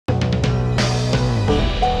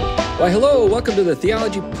Why, hello, welcome to the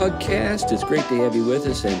Theology Pugcast. It's great to have you with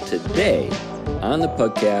us. And today on the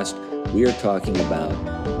Pugcast, we are talking about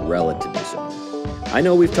relativism. I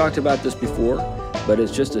know we've talked about this before, but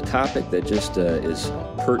it's just a topic that just is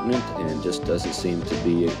pertinent and just doesn't seem to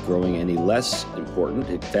be growing any less important.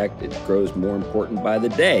 In fact, it grows more important by the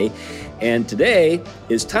day. And today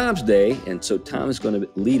is Tom's day, and so Tom is going to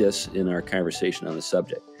lead us in our conversation on the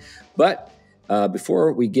subject. But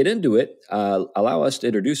before we get into it, allow us to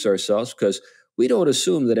introduce ourselves because we don't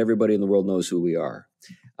assume that everybody in the world knows who we are.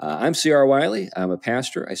 I'm C.R. Wiley. I'm a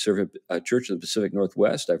pastor. I serve at a church in the Pacific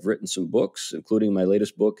Northwest. I've written some books, including my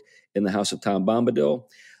latest book, In the House of Tom Bombadil.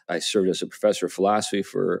 I served as a professor of philosophy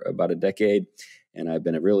for about a decade, and I've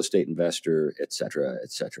been a real estate investor, et cetera,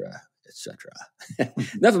 et cetera, et cetera.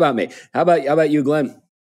 Enough about me. How about you, Glenn?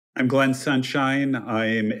 I'm Glenn Sunshine.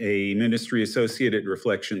 I'm a ministry associate at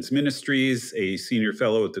Reflections Ministries, a senior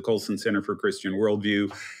fellow at the Colson Center for Christian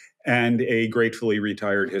Worldview, and a gratefully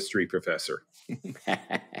retired history professor.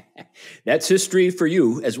 That's history for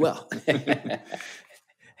you as well.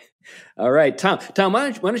 All right, Tom,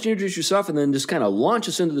 why don't you introduce yourself and then just kind of launch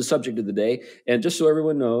us into the subject of the day. And just so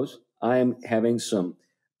everyone knows, I'm having some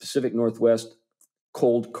Pacific Northwest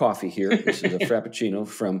cold coffee here. This is a Frappuccino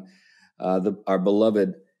from our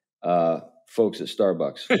beloved folks at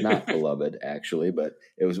Starbucks. Not beloved, actually, but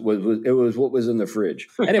it was what was in the fridge.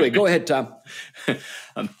 Anyway, go ahead, Tom.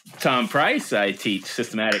 I'm Tom Price. I teach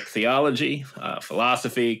systematic theology,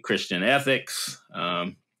 philosophy, Christian ethics,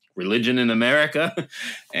 religion in America,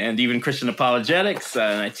 and even Christian apologetics.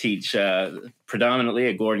 And I teach predominantly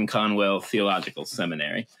at Gordon Conwell Theological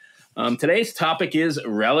Seminary. Today's topic is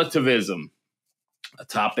relativism, a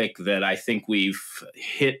topic that I think we've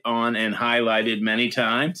hit on and highlighted many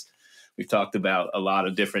times. We've talked about a lot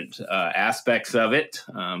of different aspects of it,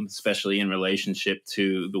 especially in relationship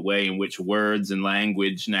to the way in which words and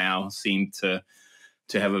language now seem to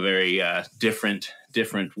have a very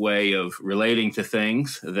different way of relating to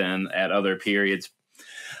things than at other periods.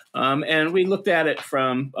 And we looked at it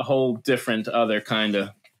from a whole different other kind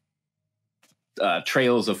of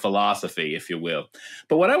trails of philosophy, if you will.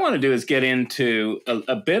 But what I want to do is get into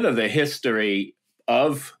a bit of the history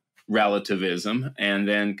of relativism and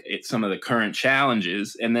then some of the current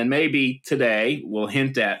challenges. And then maybe today we'll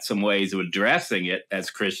hint at some ways of addressing it as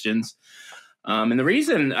Christians. And the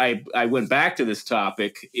reason I went back to this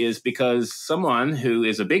topic is because someone who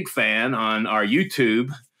is a big fan on our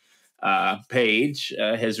YouTube page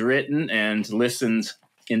has written and listened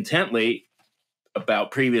intently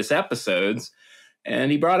about previous episodes. And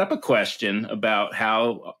he brought up a question about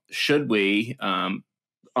how should we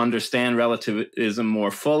understand relativism more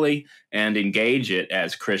fully and engage it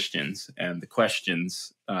as Christians. And the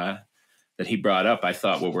questions that he brought up, I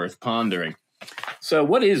thought were worth pondering. So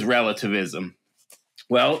what is relativism?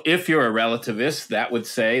 Well, if you're a relativist, that would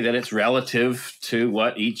say that it's relative to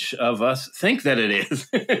what each of us think that it is.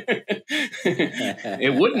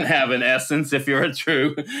 It wouldn't have an essence if you're a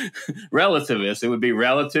true relativist. It would be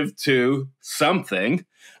relative to something,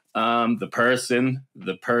 the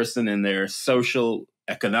person in their social,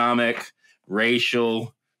 economic,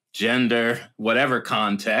 racial, gender, whatever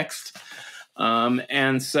context.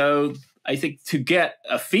 And so I think to get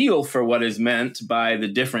a feel for what is meant by the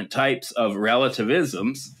different types of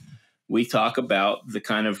relativisms, we talk about the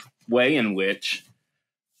kind of way in which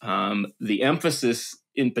the emphasis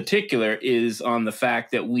in particular is on the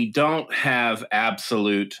fact that we don't have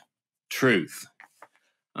absolute truth.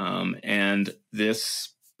 And this,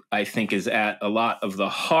 I think, is at a lot of the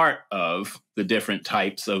heart of the different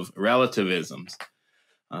types of relativisms.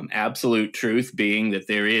 Absolute truth being that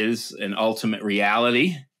there is an ultimate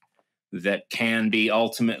reality that can be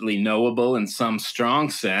ultimately knowable in some strong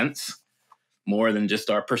sense, more than just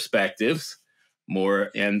our perspectives,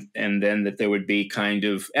 and then that there would be kind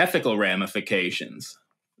of ethical ramifications,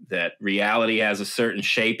 that reality has a certain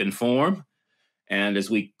shape and form, and as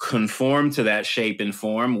we conform to that shape and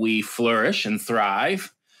form, we flourish and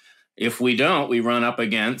thrive. If we don't, we run up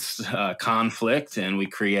against conflict and we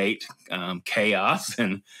create chaos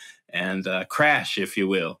and crash, if you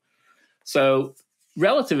will. So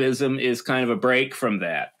relativism is kind of a break from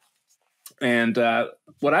that. And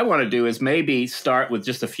what I want to do is maybe start with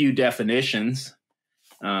just a few definitions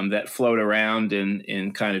that float around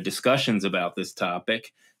in kind of discussions about this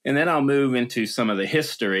topic. And then I'll move into some of the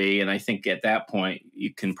history. And I think at that point,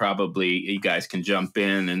 you guys can jump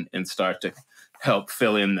in and start to help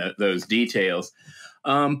fill in those details.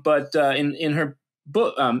 But in her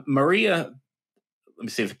book, Maria, let me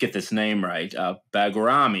see if I get this name right,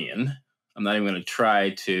 Baghramian, I'm not even going to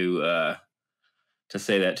try to to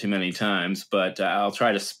say that too many times, but I'll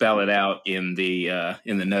try to spell it out in the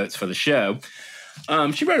notes for the show.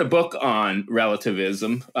 She wrote a book on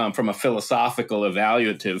relativism from a philosophical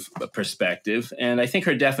evaluative perspective, and I think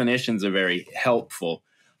her definitions are very helpful.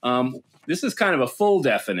 This is kind of a full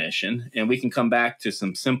definition, and we can come back to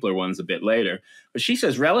some simpler ones a bit later. But she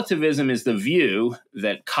says relativism is the view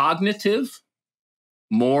that cognitive,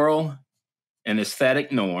 moral, and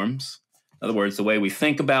aesthetic norms, in other words, the way we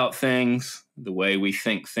think about things, the way we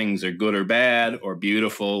think things are good or bad, or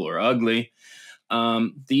beautiful or ugly,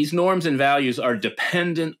 these norms and values are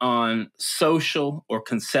dependent on social or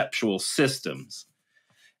conceptual systems,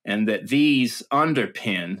 and that these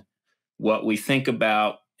underpin what we think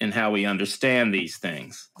about and how we understand these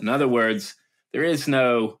things. In other words, there is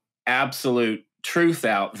no absolute truth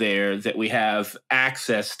out there that we have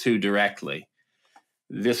access to directly.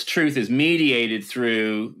 This truth is mediated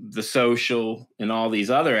through the social and all these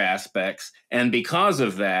other aspects. And because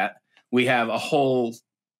of that, we have a whole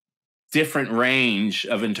different range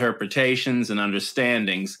of interpretations and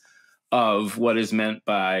understandings of what is meant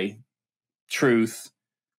by truth,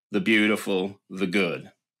 the beautiful, the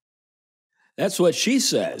good. That's what she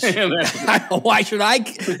says. Why should I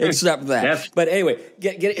accept that? But anyway, I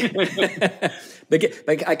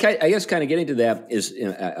guess kind of getting to that is,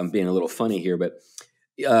 I'm being a little funny here, but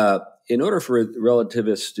in order for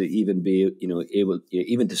relativists to even be, able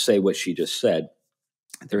even to say what she just said,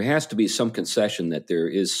 there has to be some concession that there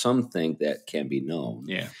is something that can be known,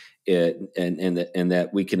 and that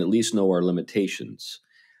we can at least know our limitations,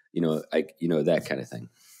 that kind of thing.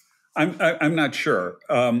 I'm not sure.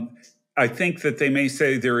 I think that they may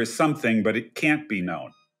say there is something, but it can't be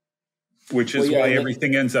known, which is why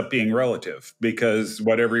everything ends up being relative, because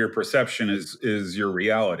whatever your perception is your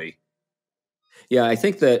reality. Yeah, I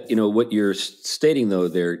think that, what you're stating, though,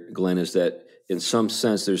 there, Glenn, is that in some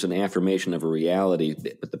sense there's an affirmation of a reality,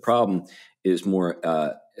 but the problem is more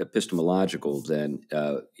epistemological than,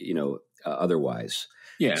 otherwise.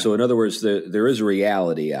 Yeah. So in other words, there is a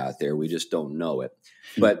reality out there. We just don't know it.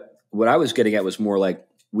 But what I was getting at was more like,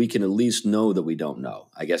 we can at least know that we don't know.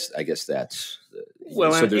 I guess that's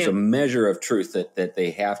so. There's a measure of truth that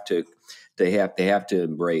they have to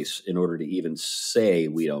embrace in order to even say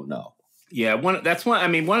we don't know. Yeah, one of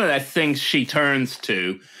the things she turns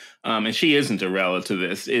to, and she isn't a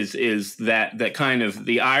relativist, is that kind of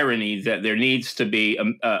the irony that there needs to be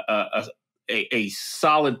a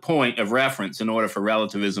solid point of reference in order for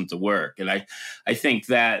relativism to work. And I think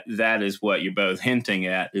that is what you're both hinting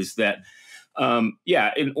at, is that.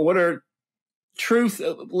 In order, truth,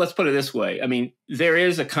 let's put it this way. I mean, there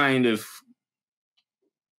is a kind of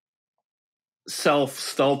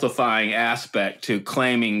self-stultifying aspect to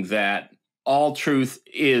claiming that all truth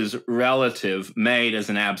is relative, made as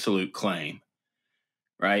an absolute claim,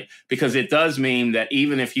 right? Because it does mean that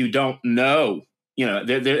even if you don't know,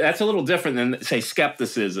 that's a little different than, say,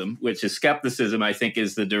 skepticism, I think,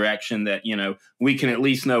 is the direction that, we can at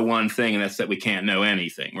least know one thing, and that's that we can't know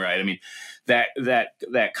anything, right? I mean,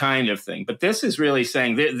 that kind of thing. But this is really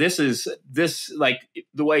saying this like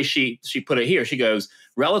the way she put it here. She goes,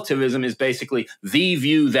 relativism is basically the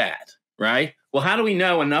view that, right? Well, how do we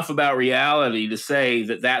know enough about reality to say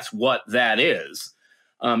that that's what that is?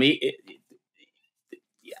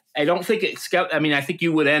 I don't think I think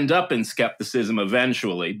you would end up in skepticism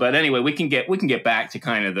eventually. But anyway, we can get back to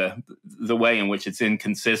kind of the way in which it's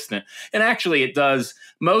inconsistent. And actually it does.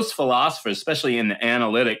 Most philosophers, especially in the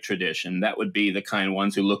analytic tradition, that would be the kind of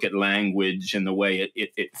ones who look at language and the way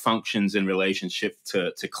it functions in relationship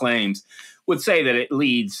to claims, would say that it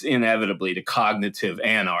leads inevitably to cognitive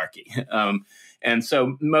anarchy. And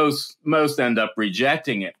so most end up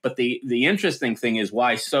rejecting it. But the interesting thing is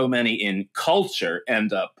why so many in culture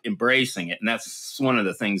end up embracing it. And that's one of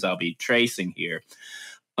the things I'll be tracing here.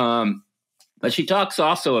 But she talks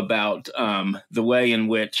also about the way in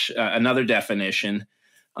which another definition,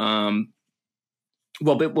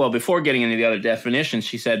 before getting into the other definitions,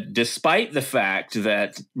 she said, despite the fact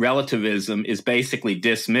that relativism is basically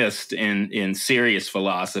dismissed in serious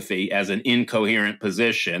philosophy as an incoherent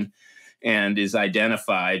position, and is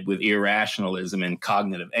identified with irrationalism and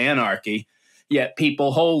cognitive anarchy, yet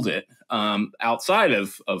people hold it outside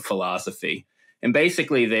of philosophy. And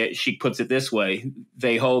basically, she puts it this way: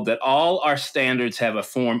 they hold that all our standards have a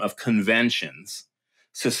form of conventions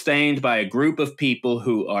sustained by a group of people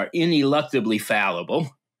who are ineluctably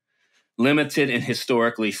fallible, limited, and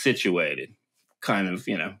historically situated. Kind of,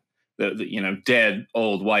 the dead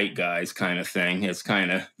old white guys kind of thing. It's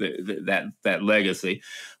kind of that legacy.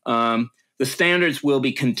 the standards will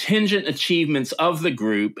be contingent achievements of the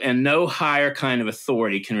group, and no higher kind of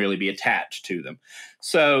authority can really be attached to them.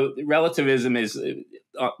 So relativism is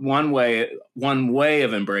one way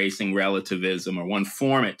of embracing relativism, or one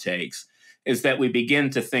form it takes, is that we begin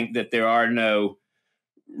to think that there are no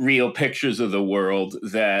real pictures of the world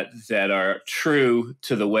that are true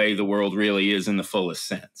to the way the world really is in the fullest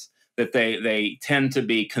sense. That they tend to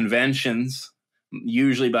be conventions,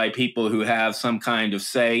 usually by people who have some kind of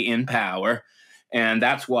say in power, and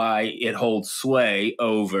that's why it holds sway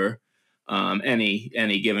over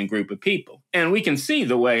any given group of people. And we can see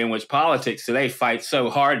the way in which politics today fights so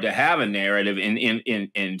hard to have a narrative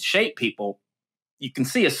and shape people. You can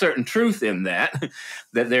see a certain truth in that,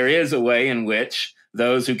 that there is a way in which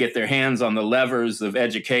those who get their hands on the levers of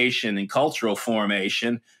education and cultural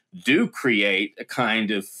formation do create a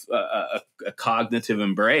kind of a cognitive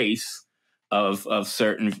embrace of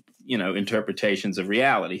certain, interpretations of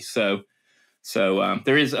reality. So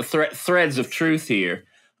there is a threads of truth here.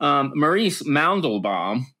 Maurice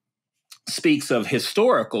Mandelbaum speaks of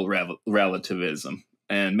historical relativism,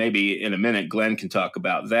 and maybe in a minute Glenn can talk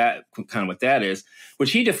about that, kind of what that is,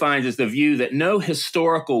 which he defines as the view that no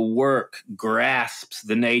historical work grasps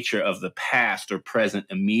the nature of the past or present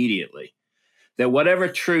immediately. That whatever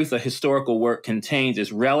truth a historical work contains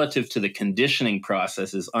is relative to the conditioning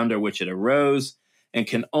processes under which it arose and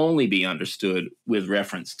can only be understood with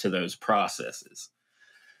reference to those processes.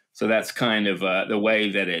 So that's kind of the way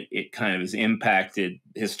that it kind of has impacted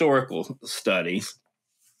historical studies.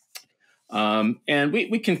 And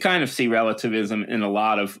we can kind of see relativism in a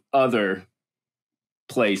lot of other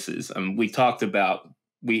places. We talked about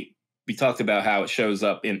how it shows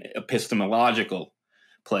up in epistemological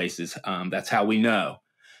places. That's how we know.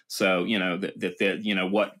 So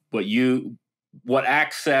what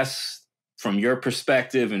access from your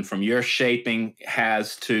perspective and from your shaping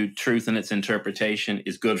has to truth and its interpretation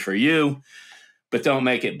is good for you, but don't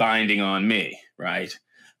make it binding on me, right?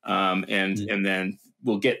 And then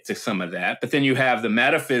we'll get to some of that. But then you have the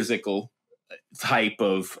metaphysical type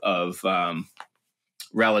of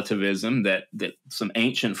relativism that some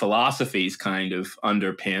ancient philosophies kind of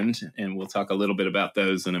underpinned, and we'll talk a little bit about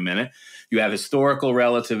those in a minute. You have historical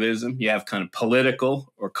relativism, you have kind of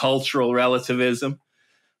political or cultural relativism,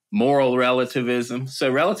 moral relativism.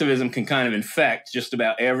 So relativism can kind of infect just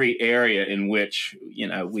about every area in which,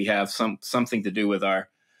 we have something to do with our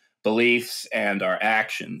beliefs and our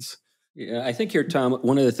actions. Yeah, I think here, Tom,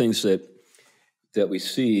 one of the things that we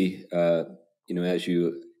see, as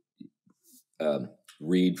you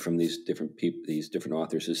read from these different people, these different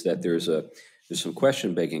authors, is that there's some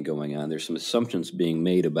question begging going on. There's some assumptions being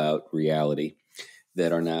made about reality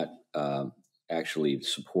that are not actually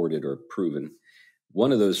supported or proven.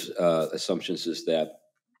 One of those assumptions is that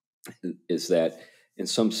in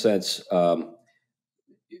some sense the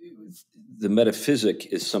metaphysic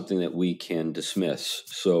is something that we can dismiss.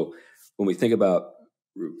 So when we think about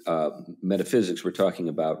metaphysics, we're talking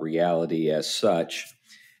about reality as such,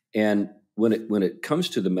 and when it comes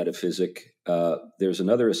to the metaphysic, there's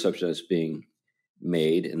another assumption that's being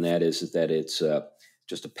made, and that is that it's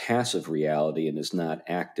just a passive reality and is not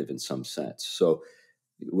active in some sense. So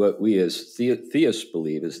what we as theists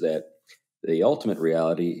believe is that the ultimate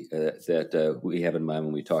reality that we have in mind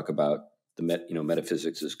when we talk about the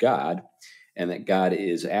metaphysics is God, and that God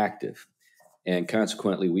is active, and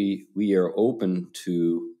consequently we are open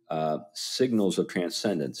to signals of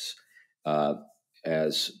transcendence.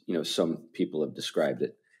 As some people have described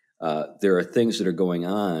it. There are things that are going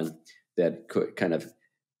on that could kind of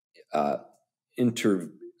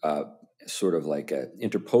interpose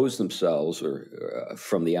themselves or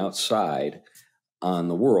from the outside on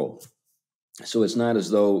the world. So it's not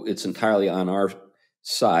as though it's entirely on our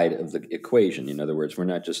side of the equation. In other words, we're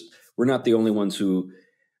not the only ones who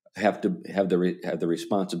have to have the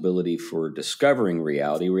responsibility for discovering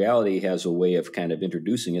reality. Reality has a way of kind of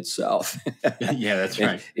introducing itself. Yeah, that's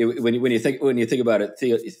right. When you think about it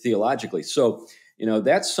theologically, so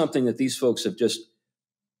that's something that these folks have just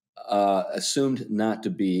assumed not to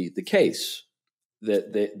be the case.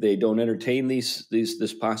 That they don't entertain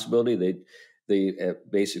this possibility. They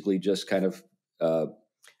basically just kind of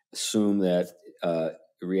assume that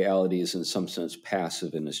reality is in some sense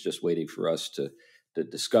passive and is just waiting for us to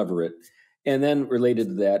discover it. And then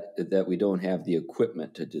related to that we don't have the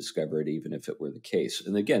equipment to discover it, even if it were the case.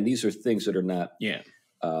 And again, these are things that are not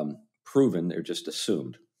proven, they're just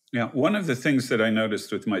assumed. Yeah, one of the things that I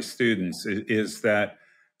noticed with my students is that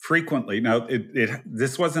frequently, now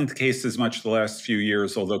this wasn't the case as much the last few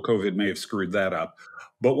years, although COVID may have screwed that up.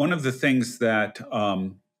 But one of the things that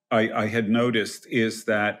I had noticed is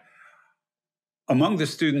that among the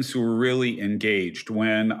students who were really engaged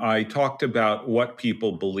when I talked about what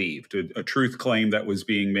people believed, a truth claim that was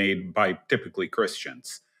being made by typically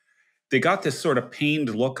Christians, they got this sort of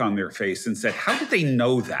pained look on their face and said, how did they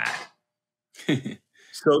know that?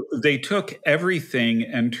 So they took everything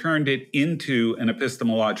and turned it into an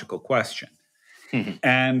epistemological question.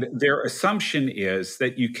 And their assumption is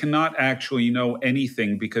that you cannot actually know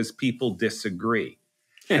anything because people disagree.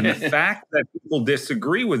 And the fact that people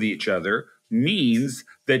disagree with each other means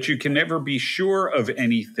that you can never be sure of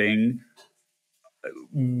anything,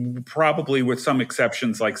 probably with some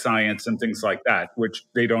exceptions like science and things like that, which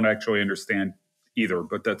they don't actually understand either,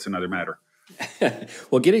 but that's another matter.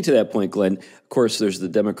 Well, getting to that point, Glenn, of course, there's the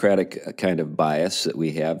democratic kind of bias that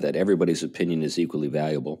we have, that everybody's opinion is equally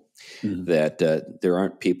valuable, that there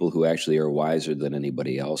aren't people who actually are wiser than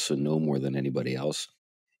anybody else and know more than anybody else.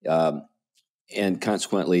 And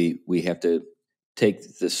consequently, we have to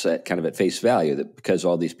take this kind of at face value, that because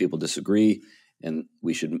all these people disagree and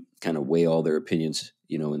we should kind of weigh all their opinions,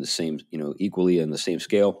 in the same, equally on the same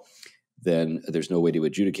scale, then there's no way to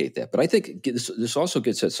adjudicate that. But I think this also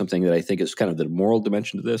gets at something that I think is kind of the moral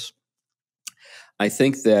dimension to this. I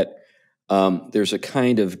think that there's a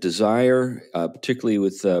kind of desire, particularly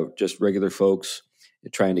with just regular folks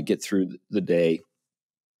trying to get through the day.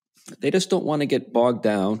 They just don't want to get bogged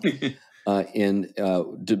down in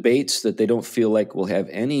debates that they don't feel like will have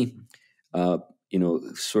any,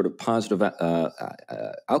 sort of positive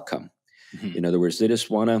outcome. In other words, they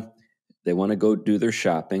just want to. They want to go do their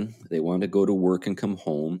shopping. They want to go to work and come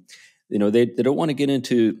home. They don't want to get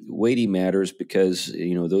into weighty matters because,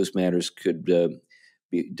 those matters could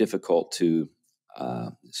be difficult to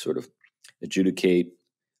sort of adjudicate,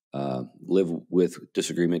 live with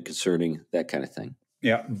disagreement concerning, that kind of thing.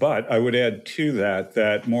 Yeah, but I would add to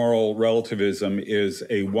that moral relativism is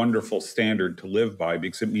a wonderful standard to live by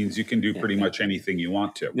because it means you can do pretty much anything you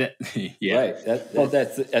want to. Yeah. Right.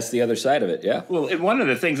 That's the other side of it. Yeah. Well, and one of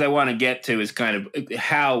the things I want to get to is kind of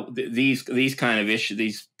how these kind of issues,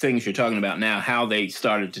 these things you're talking about now, how they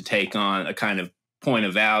started to take on a kind of point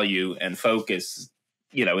of value and focus,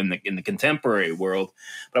 in the contemporary world.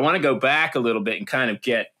 But I want to go back a little bit and kind of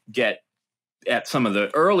get at some of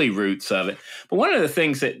the early roots of it. But one of the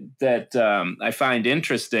things that I find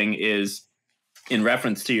interesting is, in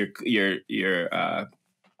reference to your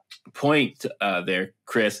point there,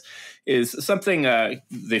 Chris, is something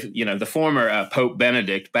the former Pope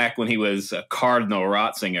Benedict, back when he was Cardinal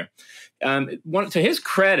Ratzinger, to his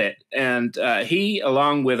credit, and he,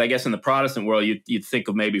 along with, I guess, in the Protestant world, you'd think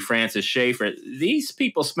of maybe Francis Schaeffer, these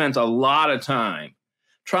people spent a lot of time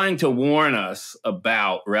trying to warn us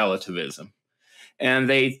about relativism. And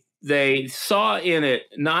they saw in it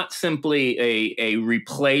not simply a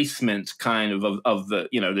replacement kind of the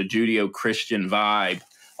the Judeo-Christian vibe,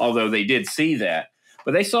 although they did see that,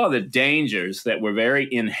 but they saw the dangers that were very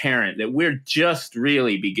inherent that we're just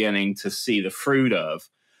really beginning to see the fruit of.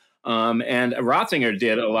 And Ratzinger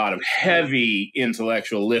did a lot of heavy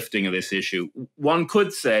intellectual lifting of this issue. One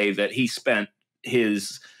could say that he spent a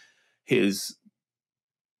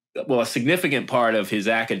significant part of his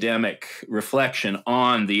academic reflection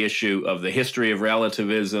on the issue of the history of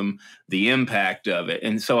relativism, the impact of it.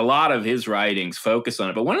 And so a lot of his writings focus on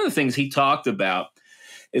it. But one of the things he talked about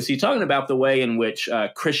is the way in which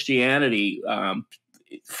Christianity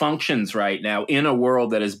functions right now in a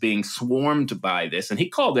world that is being swarmed by this. And he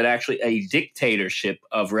called it actually a dictatorship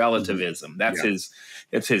of relativism. That's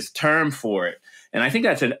his term for it. And I think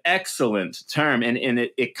that's an excellent term. And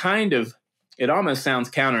it almost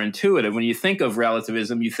sounds counterintuitive. When you think of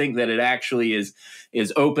relativism, you think that it actually is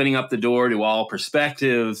opening up the door to all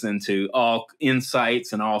perspectives and to all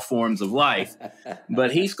insights and all forms of life.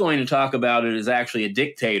 But he's going to talk about it as actually a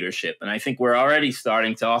dictatorship. And I think we're already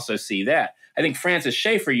starting to also see that. I think Francis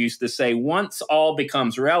Schaeffer used to say, once all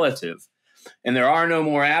becomes relative and there are no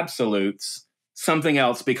more absolutes, something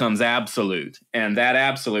else becomes absolute. And that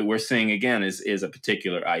absolute we're seeing again is a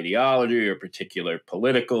particular ideology or a particular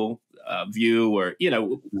political view, or, you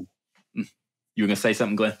were going to say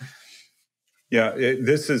something, Glenn? Yeah,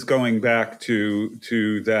 this is going back to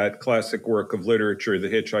that classic work of literature, The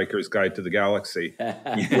Hitchhiker's Guide to the Galaxy,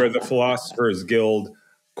 where the Philosophers Guild,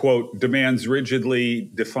 quote, demands rigidly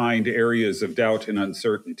defined areas of doubt and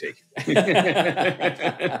uncertainty. That's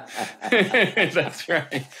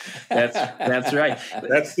right. That's right.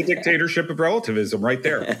 That's the dictatorship of relativism right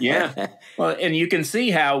there. Yeah. Well, and you can see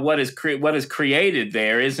how what is created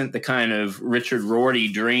there isn't the kind of Richard Rorty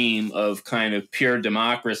dream of kind of pure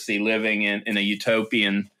democracy living in a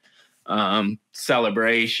utopian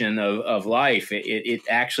celebration of life. It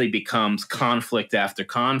actually becomes conflict after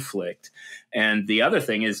conflict. And the other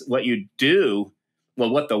thing is, what you do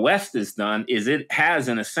what the West has done is it has,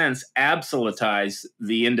 in a sense, absolutized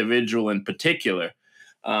the individual in particular.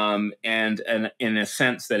 And in a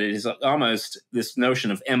sense that it is almost, this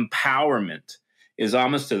notion of empowerment is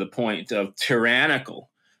almost to the point of tyrannical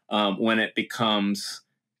when it becomes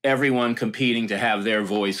everyone competing to have their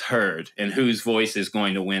voice heard and whose voice is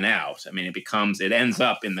going to win out. I mean, it ends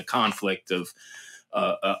up in the conflict of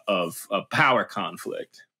power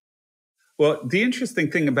conflict. Well, the interesting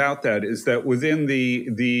thing about that is that within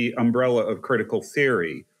the umbrella of critical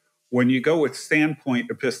theory, when you go with standpoint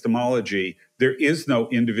epistemology, there is no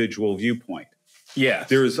individual viewpoint. Yes.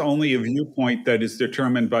 There is only a viewpoint that is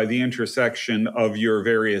determined by the intersection of your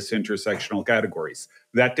various intersectional categories.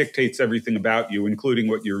 That dictates everything about you, including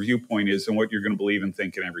what your viewpoint is and what you're going to believe and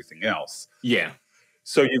think and everything else. Yeah.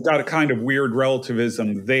 So you've got a kind of weird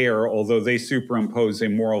relativism there, although they superimpose a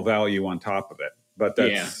moral value on top of it. But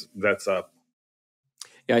that's up.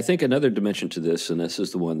 Yeah, I think another dimension to this, and this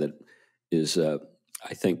is the one that is, I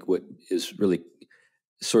think, what is really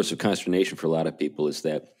a source of consternation for a lot of people, is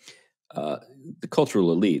that the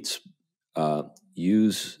cultural elites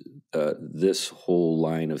use this whole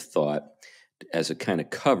line of thought as a kind of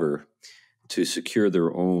cover to secure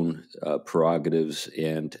their own prerogatives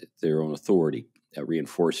and their own authority,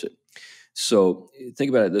 reinforce it. So think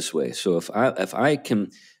about it this way. So if I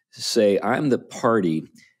can say I'm the party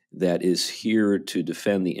that is here to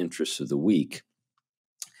defend the interests of the weak,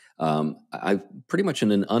 I'm pretty much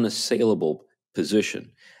in an unassailable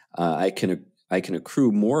position. I can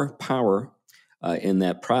accrue more power in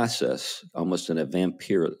that process, almost in a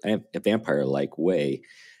vampire-like way.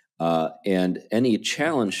 And any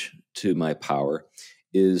challenge to my power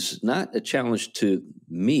is not a challenge to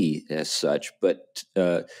me as such, but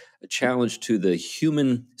a challenge to the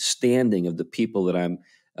human standing of the people that I'm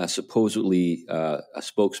supposedly a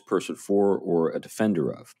spokesperson for or a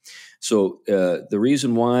defender of. So the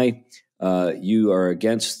reason why you are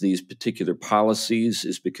against these particular policies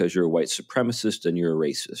is because you're a white supremacist and you're a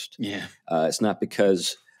racist. Yeah. It's not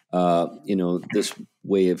because this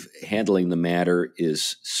way of handling the matter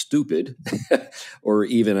is stupid or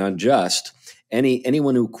even unjust.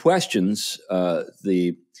 Anyone who questions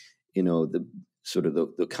the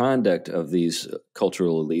conduct of these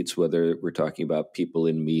cultural elites, whether we're talking about people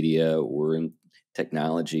in media or in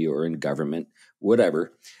technology or in government,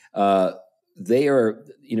 whatever, they are,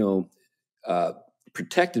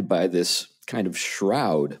 protected by this kind of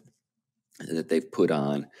shroud that they've put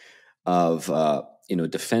on of,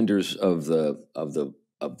 defenders of the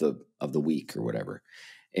weak or whatever,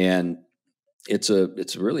 and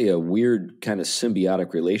it's really a weird kind of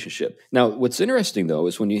symbiotic relationship. Now, what's interesting though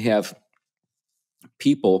is when you have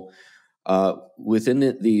people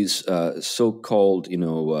within these so-called,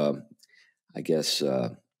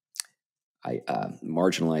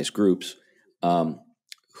 marginalized groups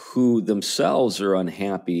who themselves are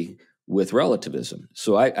unhappy with relativism.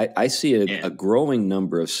 So I see a growing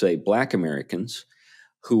number of, say, Black Americans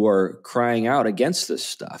who are crying out against this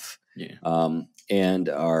stuff, and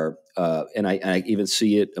I even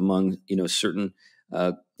see it among certain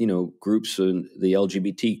groups in the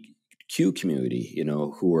LGBTQ community,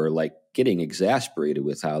 who are like getting exasperated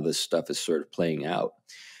with how this stuff is sort of playing out,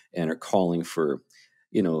 and are calling for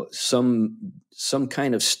some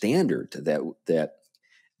kind of standard that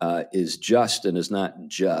is just and is not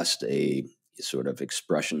just a sort of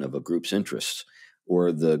expression of a group's interests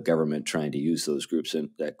or the government trying to use those groups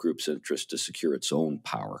and that group's interest to secure its own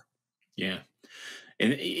power. Yeah.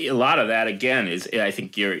 And a lot of that, again, is, I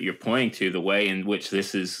think you're pointing to the way in which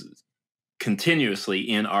this is continuously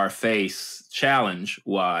in our face, challenge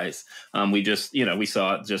wise. We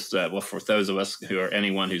saw it just, for those of us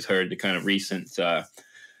anyone who's heard the kind of recent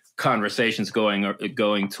conversations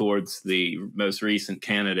going towards the most recent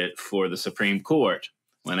candidate for the Supreme Court,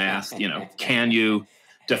 when asked, can you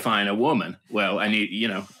define a woman? Well, I need,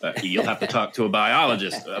 you'll have to talk to a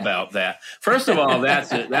biologist about that. First of all,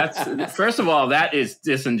 that is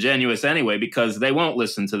disingenuous anyway, because they won't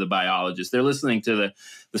listen to the biologist. They're listening to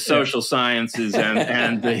the social sciences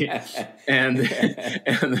and the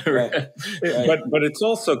but it's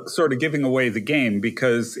also sort of giving away the game,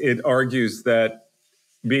 because it argues that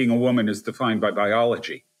being a woman is defined by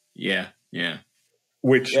biology. Yeah.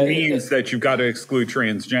 Which means that you've got to exclude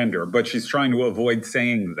transgender, but she's trying to avoid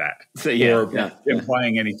saying that or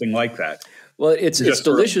implying anything like that. Well, it's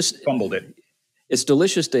delicious. Fumbled it. It's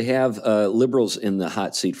delicious to have liberals in the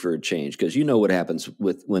hot seat for a change, because you know what happens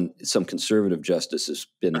when some conservative justice has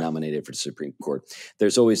been nominated for the Supreme Court.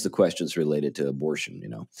 There's always the questions related to abortion.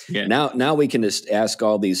 Yeah. Now we can just ask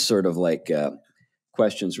all these sort of like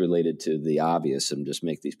questions related to the obvious and just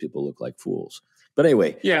make these people look like fools. But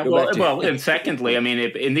anyway, yeah. And secondly, I mean,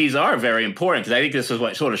 and these are very important, because I think this is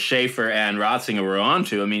what sort of Schaeffer and Ratzinger were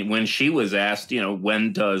onto. I mean, when she was asked,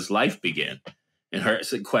 when does life begin? And her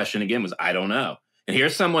question again was, I don't know. And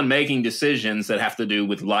here's someone making decisions that have to do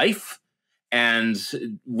with life and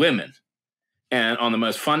women, and on the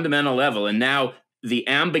most fundamental level. And now the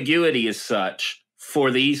ambiguity is such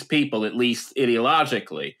for these people, at least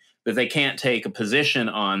ideologically, that they can't take a position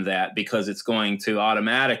on that, because it's going to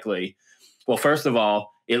automatically, well, first of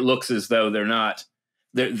all, it looks as though they're not,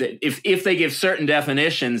 if they give certain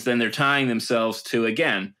definitions, then they're tying themselves to,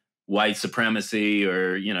 again, white supremacy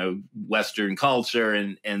or, Western culture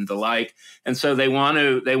and the like. And so they want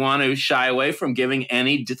to shy away from giving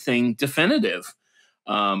anything definitive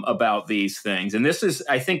about these things. And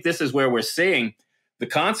I think this is where we're seeing the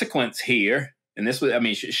consequence here. And this was,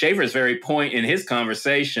 Schaeffer's very point in his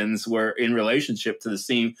conversations were in relationship to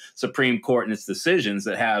the Supreme Court and its decisions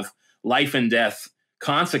that have life and death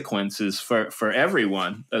consequences for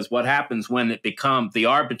everyone, as what happens when the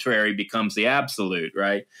arbitrary becomes the absolute,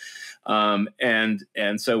 right?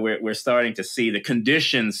 And so we're starting to see the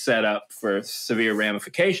conditions set up for severe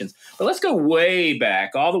ramifications. But let's go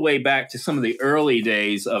all the way back to some of the early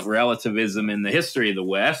days of relativism in the history of the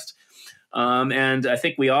West. And I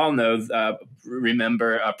think we all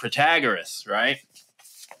remember Protagoras, right?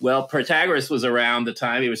 Well, Protagoras was around the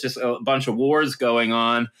time. It was just a bunch of wars going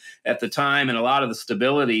on at the time, and a lot of the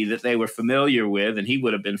stability that they were familiar with, and he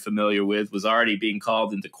would have been familiar with, was already being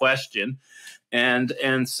called into question. And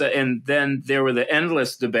then there were the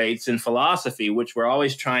endless debates in philosophy, which were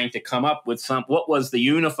always trying to come up with what was the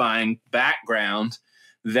unifying background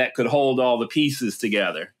that could hold all the pieces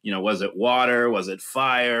together. Was it water? Was it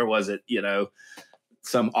fire? Was it,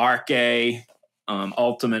 some arche,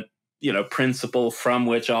 ultimate, principle from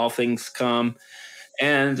which all things come?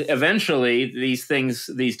 And eventually these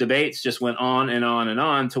debates just went on and on and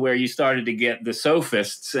on, to where you started to get the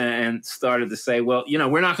sophists and started to say, well,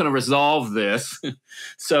 we're not going to resolve this.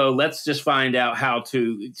 So let's just find out how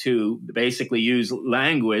to basically use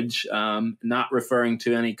language, not referring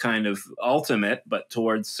to any kind of ultimate, but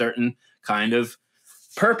towards certain kind of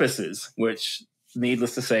purposes, which,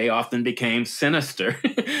 needless to say, often became sinister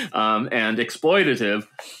and exploitative.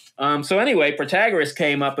 So anyway, Protagoras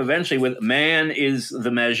came up eventually with man is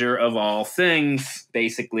the measure of all things,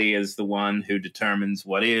 basically as the one who determines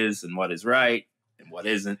what is and what is right and what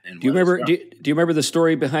isn't. And do you remember the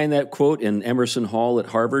story behind that quote in Emerson Hall at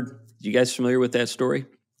Harvard? You guys familiar with that story?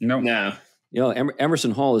 No.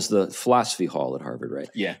 Emerson Hall is the philosophy hall at Harvard,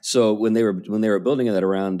 right? Yeah. So when they were building that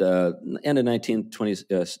around end of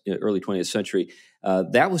 1920s, early 20th century,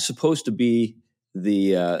 that was supposed to be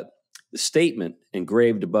the statement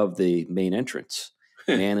engraved above the main entrance.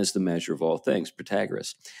 Man is the measure of all things,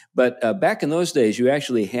 Protagoras. But back in those days, you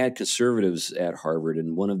actually had conservatives at Harvard,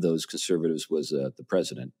 and one of those conservatives was the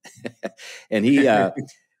president, and he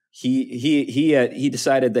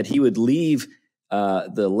decided that he would leave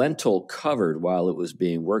the lentil covered while it was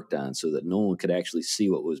being worked on, so that no one could actually see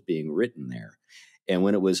what was being written there. And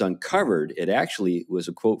when it was uncovered, it actually was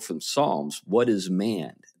a quote from Psalms: "What is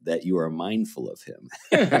man that you are mindful of him?"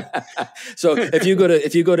 So if you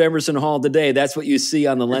go to Emerson Hall today, that's what you see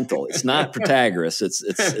on the lentil. It's not Protagoras. It's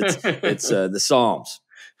the Psalms.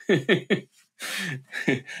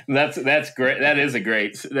 That's great. That is a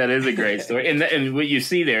great story. And what you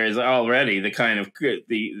see there is already the kind of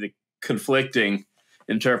the conflicting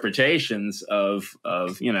interpretations of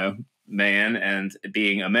man and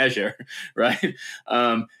being a measure, right?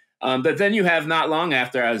 But then you have, not long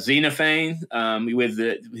after, Xenophon,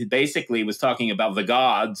 basically was talking about the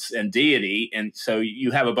gods and deity. And so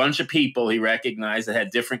you have a bunch of people he recognized that had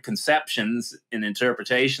different conceptions and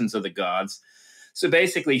interpretations of the gods. So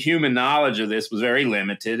basically human knowledge of this was very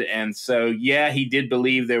limited. And so, yeah, he did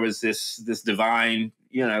believe there was this divine,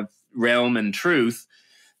 realm and truth,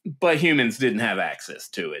 but humans didn't have access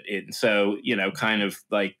to it. And so, kind of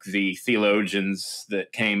like the theologians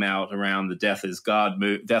that came out around the death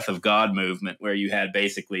of God movement, where you had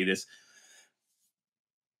basically this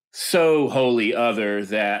so wholly other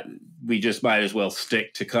that we just might as well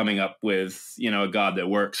stick to coming up with, a God that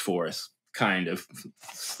works for us, kind of.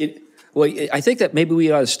 Well, I think that maybe we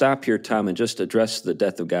ought to stop here, Tom, and just address the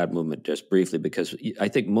death of God movement just briefly, because I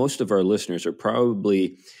think most of our listeners are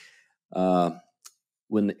probably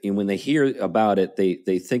when they hear about it,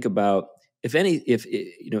 they think about if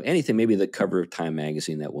anything, maybe the cover of Time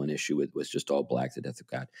magazine, that one issue was just all black, the death of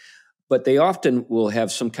God. But they often will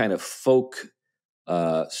have some kind of folk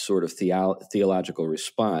sort of theological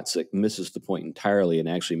response that misses the point entirely and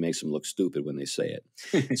actually makes them look stupid when they say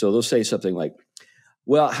it. So they'll say something like,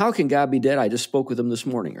 well, how can God be dead? I just spoke with him this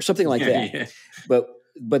morning, or something like that. Yeah. But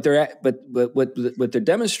what they're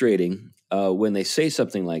demonstrating when they say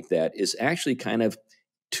something like that is actually kind of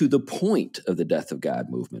to the point of the death of God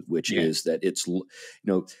movement, which is that it's,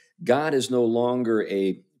 God is no longer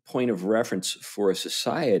a point of reference for a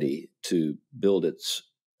society to build its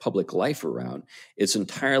public life around. It's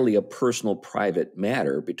entirely a personal, private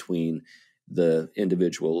matter between the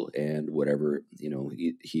individual and whatever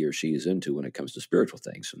he or she is into when it comes to spiritual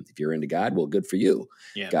things. And if you're into God, well, good for you.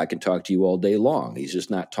 Yeah. God can talk to you all day long. He's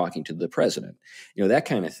just not talking to the president, that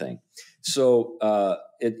kind of thing. So,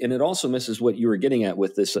 it also misses what you were getting at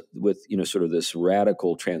with this, sort of this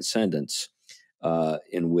radical transcendence,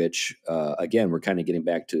 in which, again, we're kind of getting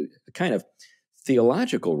back to a kind of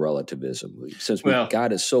theological relativism. Since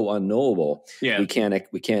God is so unknowable, we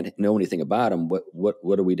can't know anything about him.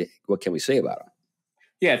 What can we say about him?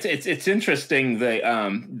 Yeah, it's interesting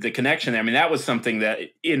the connection there. I mean, that was something that,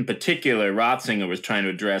 in particular, Ratzinger was trying to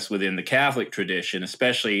address within the Catholic tradition,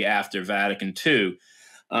 especially after Vatican II.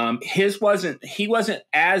 He wasn't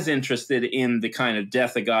as interested in the kind of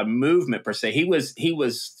death of God movement per se. He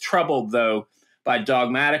was troubled, though, by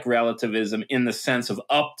dogmatic relativism in the sense of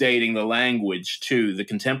updating the language to the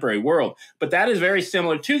contemporary world. But that is very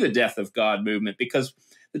similar to the death of God movement, because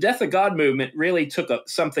the death of God movement really took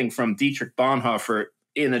something from Dietrich Bonhoeffer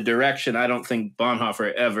in a direction I don't think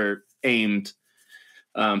Bonhoeffer ever aimed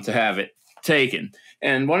to have it taken.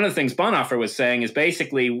 And one of the things Bonhoeffer was saying is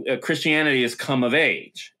basically Christianity has come of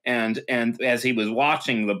age. And as he was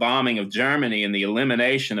watching the bombing of Germany and the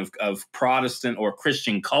elimination of Protestant or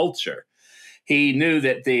Christian culture, he knew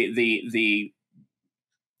that the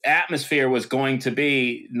atmosphere was going to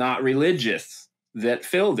be not religious that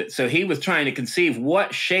filled it. So he was trying to conceive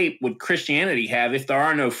what shape would Christianity have if there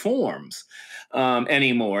are no forms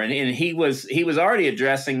anymore. And he was already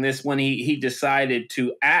addressing this when he decided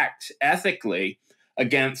to act ethically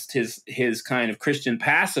against his kind of Christian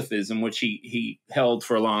pacifism, which he held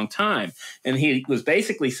for a long time. And he was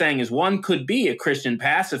basically saying is one could be a Christian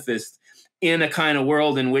pacifist in a kind of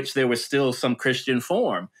world in which there was still some Christian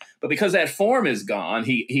form. But because that form is gone,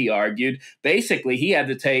 he argued, basically he had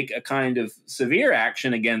to take a kind of severe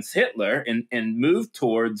action against Hitler and move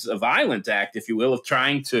towards a violent act, if you will, of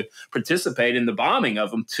trying to participate in the bombing of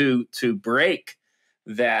them to break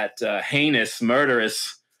that heinous,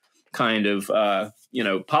 murderous kind of,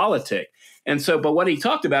 politic. And so, but what he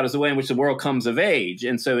talked about is the way in which the world comes of age.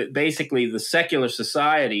 And so basically the secular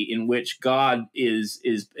society in which God is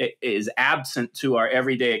absent to our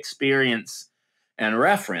everyday experience and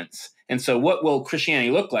reference. And so what will Christianity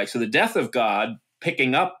look like? So the death of God,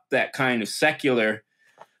 picking up that kind of secular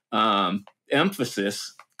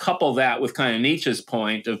emphasis, couple that with kind of Nietzsche's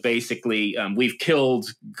point of basically we've killed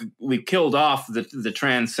off the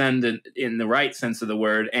transcendent in the right sense of the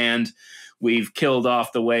word, and we've killed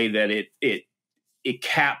off the way that it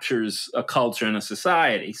captures a culture and a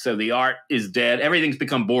society. So the art is dead. Everything's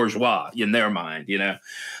become bourgeois in their mind,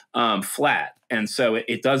 flat. And so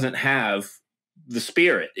it doesn't have the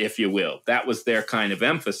spirit, if you will. That was their kind of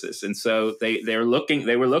emphasis. And so they were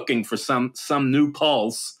looking for some new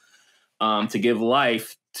pulse to give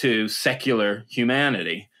life to secular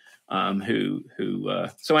humanity.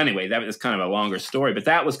 So anyway, that was kind of a longer story, but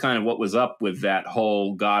that was kind of what was up with that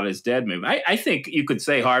whole God is dead movement. I think you could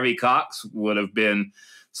say Harvey Cox would have been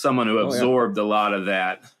someone who absorbed a lot of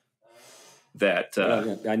that.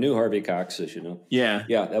 I knew Harvey Cox, as you know. Yeah,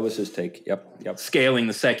 that was his take. Yep. Scaling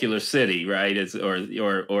the secular city, right? Or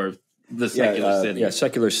the secular city.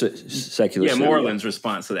 Secular city. Moreland's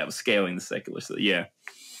response to that was scaling the secular city. Yeah.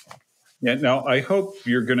 Yeah, now I hope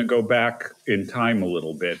you're going to go back in time a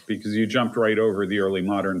little bit, because you jumped right over the early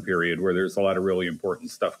modern period where there's a lot of really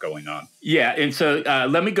important stuff going on. Yeah, and so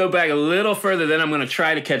let me go back a little further, then I'm going to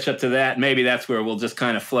try to catch up to that. Maybe that's where we'll just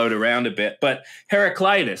kind of float around a bit. But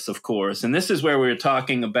Heraclitus, of course, and this is where we were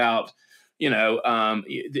talking about,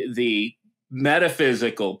 the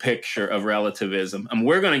metaphysical picture of relativism. And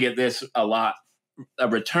we're going to get this a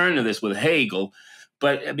return to this with Hegel.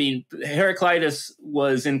 But, I mean, Heraclitus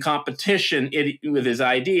was in competition with his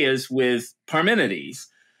ideas with Parmenides.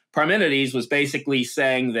 Parmenides was basically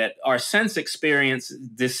saying that our sense experience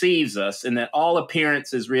deceives us and that all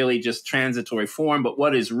appearance is really just transitory form, but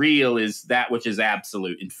what is real is that which is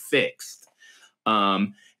absolute and fixed.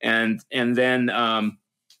 And then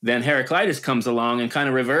Heraclitus comes along and kind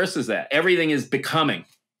of reverses that. Everything is becoming.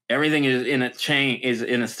 Everything is in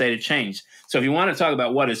a state of change. So if you want to talk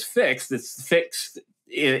about what is fixed, it's fixed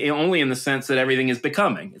only in the sense that everything is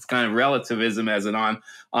becoming. It's kind of relativism as an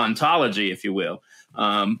ontology, if you will.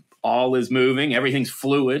 All is moving. Everything's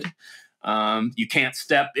fluid. You can't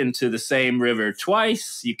step into the same river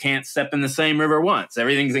twice. You can't step in the same river once.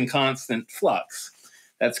 Everything's in constant flux.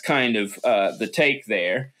 That's kind of the take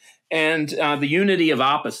there. And the unity of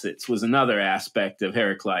opposites was another aspect of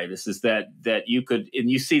Heraclitus, is that you could, and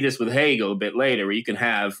you see this with Hegel a bit later, where you can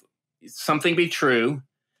have something be true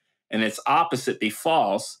and its opposite be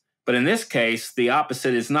false. But in this case, the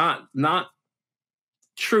opposite is not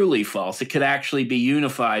truly false. It could actually be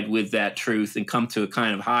unified with that truth and come to a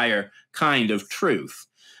kind of higher kind of truth,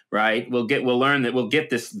 right? We'll learn that we'll get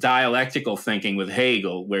this dialectical thinking with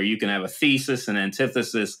Hegel, where you can have a thesis, an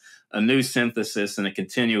antithesis, a new synthesis, and a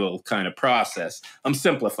continual kind of process. I'm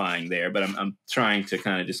simplifying there, but I'm trying to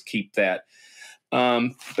kind of just keep that.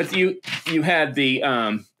 But you had the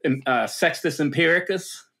Sextus Empiricus,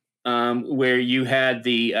 where you had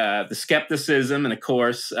the skepticism, and of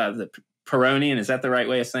course the Pyrrhonian. Is that the right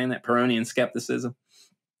way of saying that? Pyrrhonian skepticism.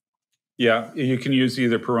 Yeah, you can use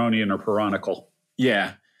either Pyrrhonian or Pyrrhonical.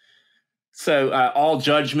 Yeah. So all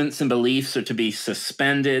judgments and beliefs are to be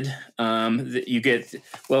suspended. You get,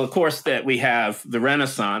 well, of course, that we have the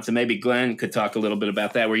Renaissance, and maybe Glenn could talk a little bit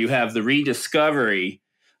about that, where you have the rediscovery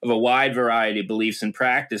of a wide variety of beliefs and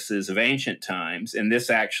practices of ancient times. And this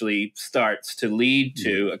actually starts to lead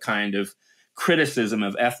to a kind of criticism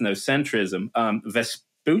of ethnocentrism.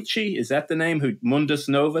 Vespucci, is that the name? Who Mundus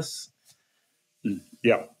Novus?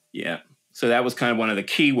 Yeah. Yeah. So that was kind of one of the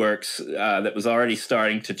key works that was already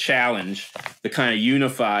starting to challenge the kind of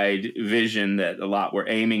unified vision that a lot were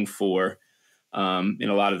aiming for in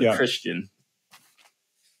a lot of the Christian.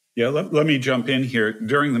 Yeah, let me jump in here.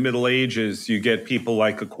 During the Middle Ages, you get people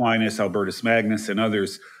like Aquinas, Albertus Magnus, and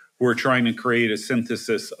others who are trying to create a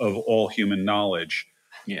synthesis of all human knowledge.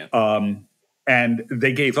 Yeah. And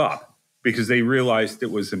they gave up because they realized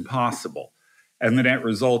it was impossible. And the net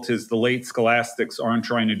result is the late scholastics aren't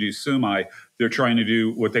trying to do summae. They're trying to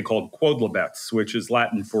do what they called quodlibets, which is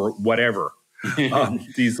Latin for whatever.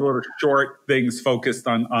 These little short things focused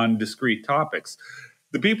on discrete topics.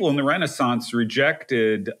 The people in the Renaissance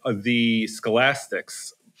rejected the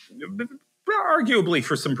scholastics, arguably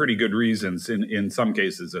for some pretty good reasons, in some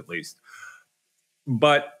cases at least.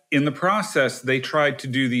 But in the process, they tried to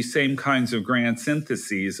do these same kinds of grand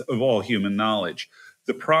syntheses of all human knowledge.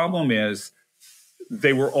 The problem is,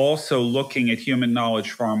 they were also looking at human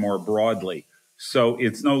knowledge far more broadly. So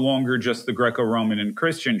it's no longer just the Greco-Roman and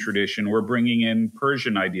Christian tradition. We're bringing in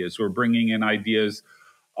Persian ideas. We're bringing in ideas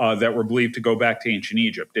that were believed to go back to ancient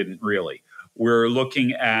Egypt, didn't really. We're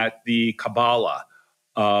looking at the Kabbalah.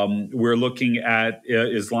 We're looking at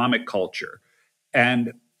Islamic culture.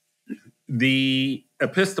 And the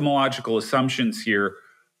epistemological assumptions here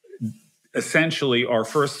essentially are,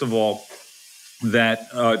 first of all,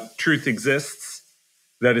 that truth exists,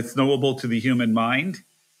 that it's knowable to the human mind,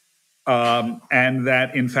 and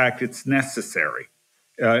that, in fact, it's necessary.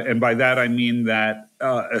 And by that, I mean that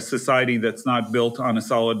a society that's not built on a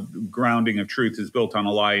solid grounding of truth is built on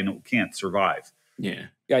a lie, and it can't survive. Yeah,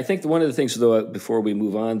 I think one of the things, though, before we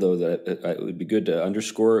move on, though, that it would be good to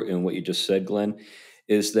underscore in what you just said, Glenn,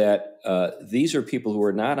 is that these are people who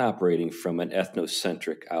are not operating from an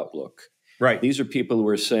ethnocentric outlook. Right. These are people who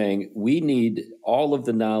are saying we need all of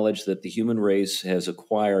the knowledge that the human race has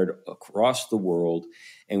acquired across the world,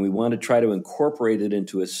 and we want to try to incorporate it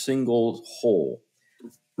into a single whole.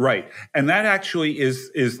 Right. And that actually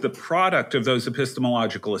is the product of those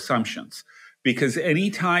epistemological assumptions. Because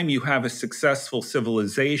anytime you have a successful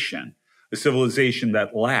civilization, a civilization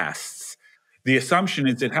that lasts, the assumption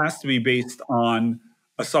is it has to be based on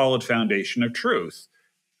a solid foundation of truth.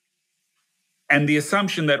 And the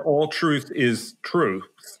assumption that all truth is truth,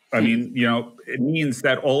 I mean, it means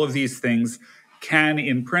that all of these things can,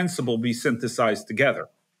 in principle, be synthesized together.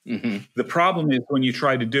 Mm-hmm. The problem is when you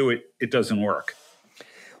try to do it, it doesn't work.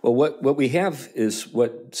 Well, what we have is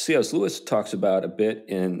what C.S. Lewis talks about a bit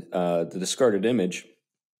in The Discarded Image,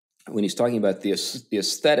 when he's talking about the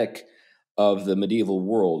aesthetic of the medieval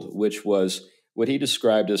world, which was what he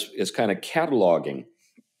described as kind of cataloging.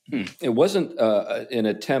 It wasn't an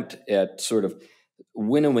attempt at sort of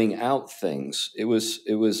winnowing out things. It was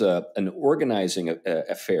an organizing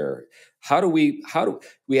affair. How do we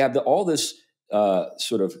have all this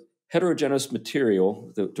sort of heterogeneous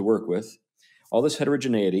material to work with, all this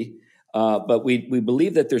heterogeneity, but we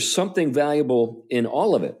believe that there's something valuable in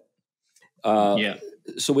all of it.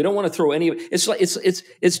 So we don't want to throw any.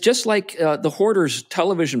 It's just like the hoarders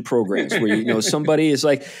television programs where somebody is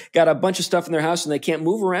like got a bunch of stuff in their house and they can't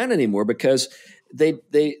move around anymore because they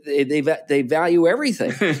value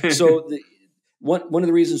everything. So one of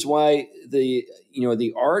the reasons why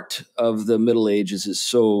the art of the Middle Ages is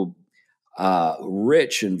so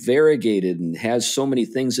rich and variegated and has so many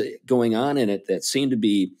things going on in it that seem to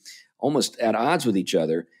be almost at odds with each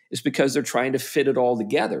other is because they're trying to fit it all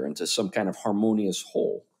together into some kind of harmonious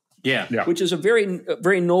whole. Yeah. Which is a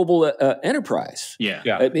very noble enterprise. Yeah.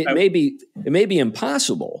 It may be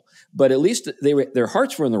impossible, but at least their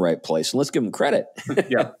hearts were in the right place, and let's give them credit.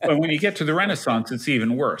 Yeah. But when you get to the Renaissance, it's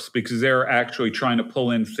even worse because they're actually trying to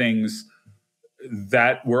pull in things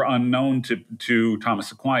that were unknown to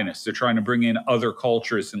Thomas Aquinas. They're trying to bring in other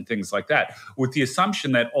cultures and things like that with the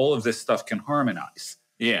assumption that all of this stuff can harmonize.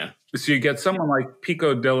 Yeah. So you get someone like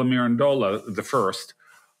Pico della Mirandola the first,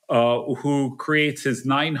 who creates his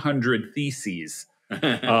 900 theses.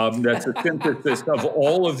 That's a synthesis of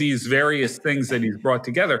all of these various things that he's brought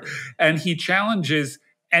together. And he challenges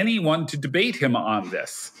anyone to debate him on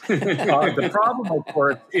this. The problem, of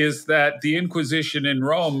course, is that the Inquisition in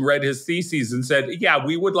Rome read his theses and said, yeah,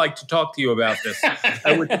 we would like to talk to you about this.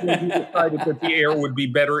 I would say he decided that the air would be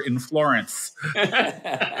better in Florence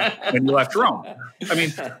when you left Rome. I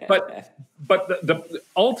mean, but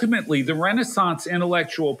ultimately, the Renaissance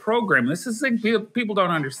intellectual program, this is the thing people don't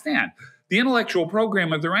understand. The intellectual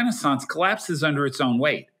program of the Renaissance collapses under its own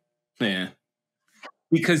weight. Yeah.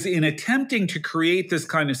 Because in attempting to create this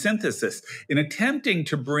kind of synthesis, in attempting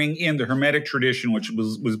to bring in the Hermetic tradition, which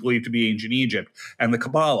was believed to be ancient Egypt, and the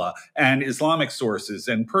Kabbalah, and Islamic sources,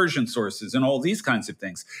 and Persian sources, and all these kinds of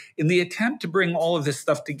things, in the attempt to bring all of this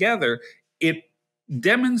stuff together, it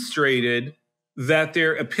demonstrated that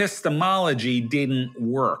their epistemology didn't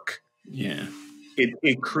work. Yeah.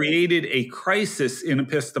 It created a crisis in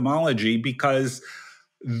epistemology because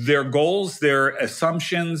their goals, their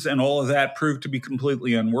assumptions, and all of that proved to be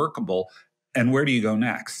completely unworkable. And where do you go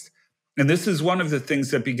next? And this is one of the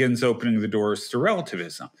things that begins opening the doors to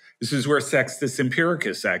relativism. This is where Sextus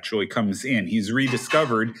Empiricus actually comes in. He's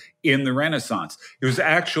rediscovered in the Renaissance. It was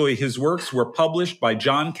actually, his works were published by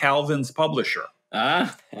John Calvin's publisher.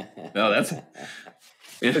 No, that's...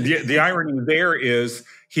 The irony there is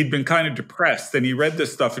he'd been kind of depressed and he read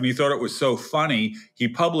this stuff and he thought it was so funny. He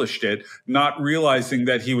published it, not realizing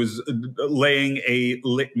that he was laying a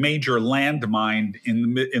major landmine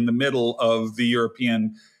in the middle of the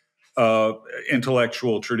European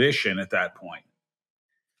intellectual tradition at that point.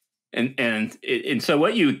 And so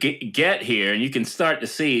what you get here, and you can start to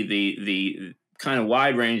see the kind of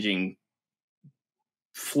wide-ranging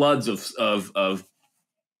floods of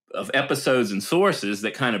episodes and sources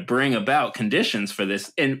that kind of bring about conditions for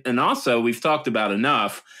this. And also, we've talked about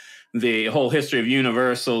enough the whole history of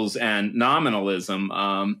universals and nominalism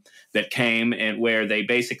that came, and where they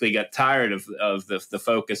basically got tired of the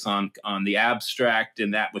focus on the abstract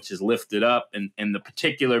and that which is lifted up, and the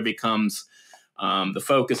particular becomes the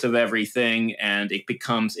focus of everything, and it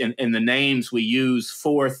becomes, in the names we use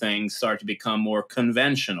for things start to become more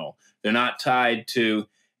conventional. They're not tied to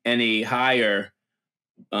any higher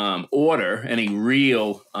order, any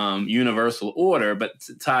real universal order, but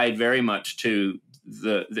tied very much to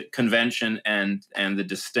the convention and the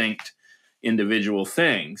distinct individual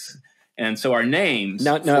things. And so our names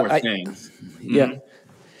for things. Yeah.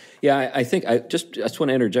 Yeah, I think I just want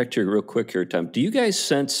to interject here real quick here, Tom. Do you guys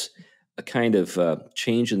sense a kind of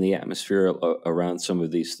change in the atmosphere around some of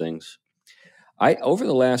these things? Over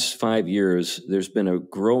the last 5 years, there's been a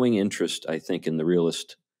growing interest, I think, in the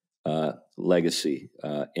realist legacy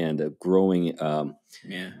and a growing,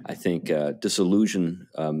 I think,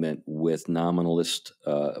 disillusionment with nominalist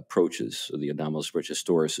approaches, or the nominalist approach,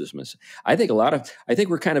 historicism. I think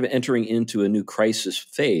we're kind of entering into a new crisis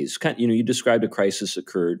phase. You described a crisis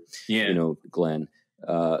occurred, Glenn,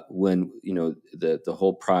 when the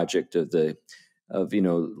whole project of the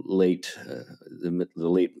late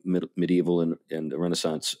medieval and the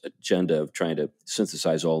Renaissance agenda of trying to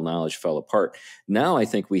synthesize all knowledge fell apart. Now I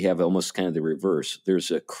think we have almost kind of the reverse.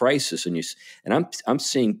 There's a crisis, and I'm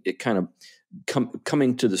seeing it kind of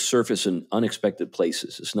coming to the surface in unexpected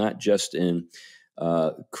places. It's not just in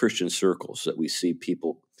Christian circles that we see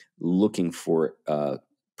people looking for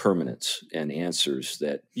permanence and answers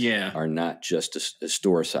that are not just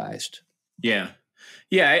historicized. Yeah.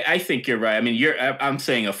 Yeah, I think you're right. I mean, I'm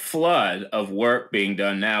saying a flood of work being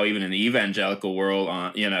done now, even in the evangelical world,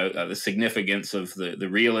 on the significance of the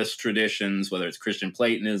realist traditions, whether it's Christian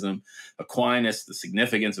Platonism, Aquinas, the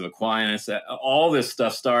significance of Aquinas, all this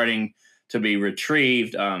stuff starting to be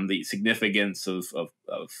retrieved. The significance of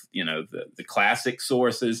the classic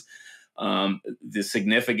sources. The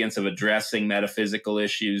significance of addressing metaphysical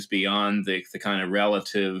issues beyond the kind of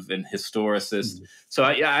relative and historicist. Mm-hmm. So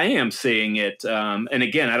I am seeing it. And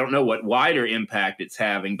again, I don't know what wider impact it's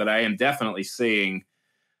having, but I am definitely seeing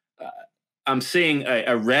I'm seeing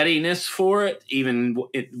a readiness for it, even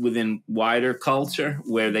within wider culture,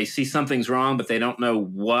 where they see something's wrong, but they don't know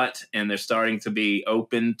what, and they're starting to be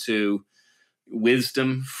open to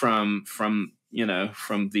wisdom from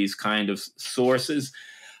these kind of sources.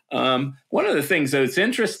 One of the things that's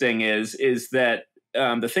interesting is that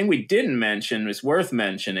the thing we didn't mention is worth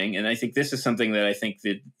mentioning, and I think this is something that I think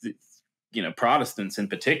that Protestants in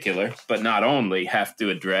particular, but not only, have to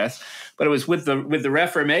address. But it was with the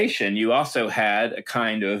Reformation, you also had a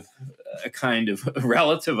kind of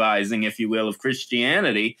relativizing, if you will, of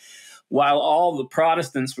Christianity. While all the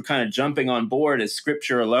Protestants were kind of jumping on board as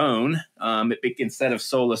Scripture alone, instead of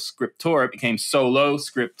sola scriptura, it became solo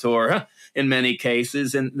scriptura in many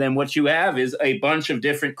cases. And then what you have is a bunch of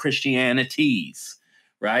different Christianities.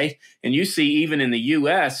 Right. And you see, even in the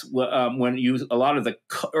U.S., when a lot of the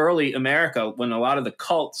early America, when a lot of the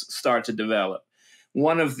cults start to develop,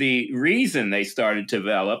 one of the reason they started to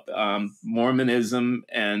develop Mormonism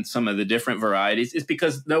and some of the different varieties is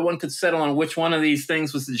because no one could settle on which one of these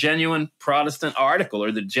things was the genuine Protestant article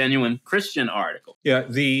or the genuine Christian article. Yeah,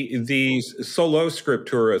 the solo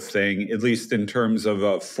scriptura thing, at least in terms of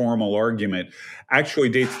a formal argument, actually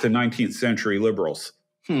dates to 19th century liberals.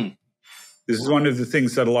 This is one of the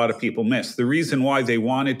things that a lot of people miss. The reason why they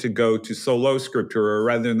wanted to go to solo scriptura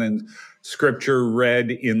rather than scripture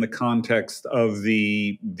read in the context of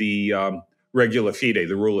the regula fide,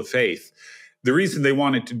 the rule of faith. The reason they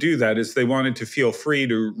wanted to do that is they wanted to feel free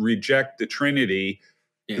to reject the Trinity,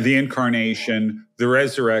 the incarnation, the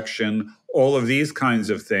resurrection, all of these kinds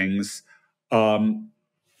of things, and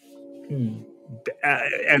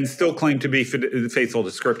still claim to be faithful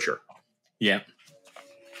to Scripture. Yeah.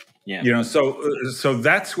 Yeah. So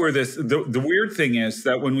that's where the weird thing is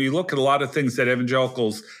that when we look at a lot of things that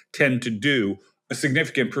evangelicals tend to do, a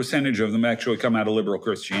significant percentage of them actually come out of liberal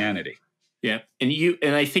Christianity. Yeah.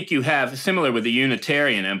 And I think you have similar with the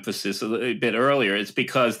Unitarian emphasis a bit earlier. It's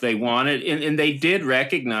because they wanted, and they did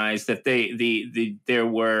recognize that there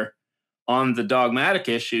were, on the dogmatic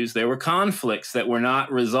issues, there were conflicts that were not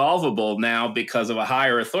resolvable now because of a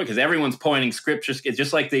higher authority, because everyone's pointing Scripture. It's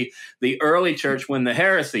just like the early church when the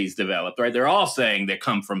heresies developed, right? They're all saying they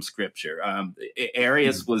come from Scripture.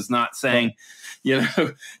 Arius was not saying,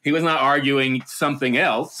 he was not arguing something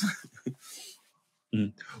else.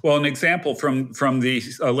 Well, an example from the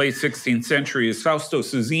late 16th century is Fausto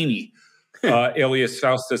Sozzini, alias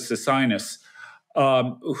Faustus Socinus,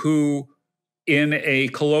 who, in a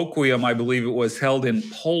colloquium, I believe it was held in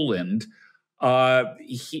Poland,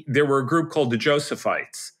 there were a group called the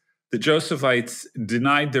Josephites. The Josephites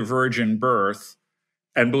denied the virgin birth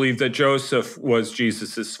and believed that Joseph was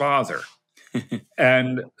Jesus's father.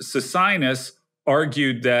 And Socinus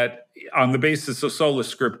argued that on the basis of sola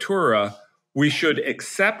scriptura, we should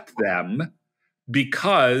accept them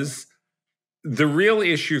because the real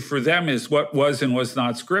issue for them is what was and was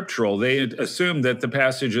not scriptural. They had assumed that the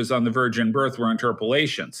passages on the virgin birth were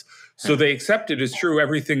interpolations. So they accepted as true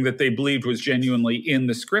everything that they believed was genuinely in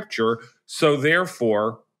the Scripture. So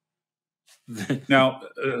therefore, now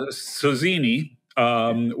Sozzini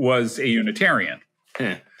was a Unitarian.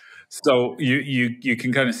 So you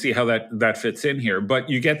can kind of see how that fits in here.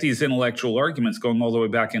 But you get these intellectual arguments going all the way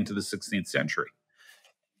back into the 16th century.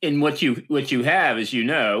 And what you have, as you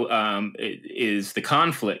know, is the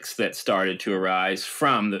conflicts that started to arise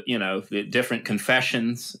from the different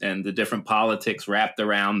confessions and the different politics wrapped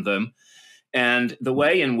around them, and the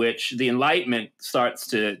way in which the Enlightenment starts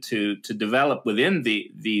to develop within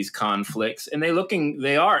these conflicts. And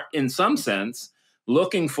they are in some sense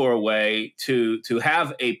looking for a way to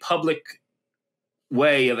have a public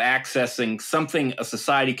way of accessing something a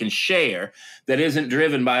society can share that isn't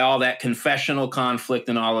driven by all that confessional conflict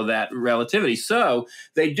and all of that relativity. So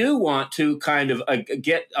they do want to kind of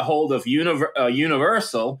get a hold of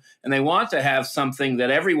universal, and they want to have something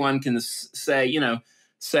that everyone can say,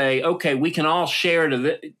 okay, we can all share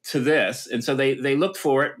to this. And so they looked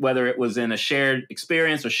for it, whether it was in a shared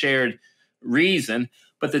experience or shared reason.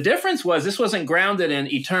 But the difference was this wasn't grounded in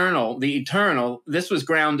the eternal. This was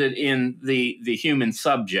grounded in the human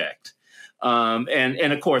subject. And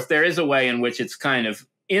of course, there is a way in which it's kind of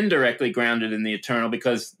indirectly grounded in the eternal,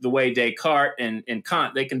 because the way Descartes and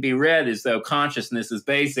Kant, they can be read as though consciousness is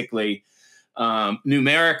basically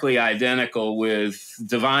numerically identical with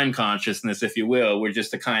divine consciousness, if you will. We're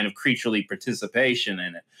just a kind of creaturely participation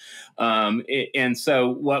in it. And so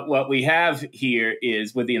what we have here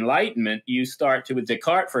is, with the Enlightenment, you start to, with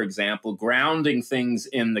Descartes, for example, grounding things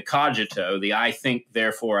in the cogito, the I think,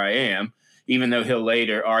 therefore I am, even though he'll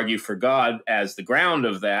later argue for God as the ground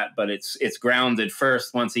of that, but it's grounded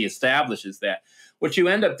first once he establishes that. what you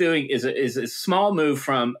end up doing is a small move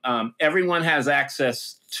from everyone has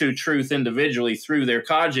access to truth individually through their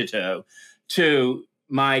cogito to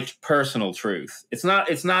my personal truth. It's not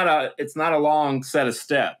a long set of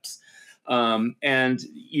steps. And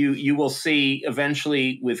you will see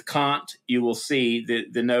eventually with Kant, you will see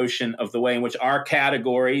the notion of the way in which our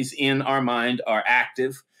categories in our mind are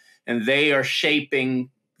active, and they are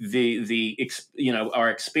shaping our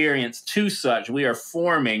experience to such. We are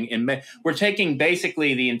forming and we're taking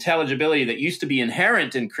basically the intelligibility that used to be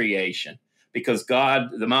inherent in creation, because God,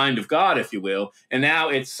 the mind of God, if you will, and now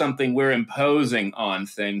it's something we're imposing on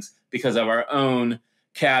things because of our own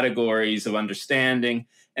categories of understanding.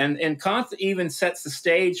 And Kant even sets the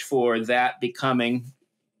stage for that becoming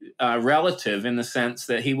relative, in the sense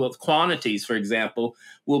that quantities, for example,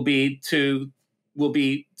 will be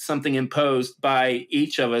something imposed by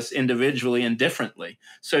each of us individually and differently.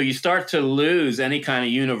 So you start to lose any kind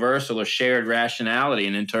of universal or shared rationality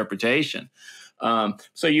and interpretation.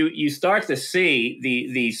 So you start to see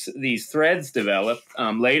these threads develop.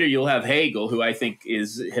 Later, you'll have Hegel, who I think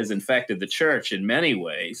has infected the church in many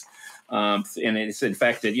ways, and it's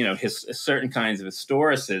infected his certain kinds of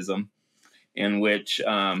historicism, in which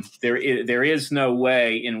there is no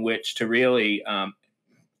way in which to really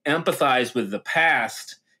empathize with the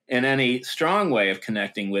past in any strong way of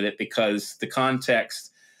connecting with it, because the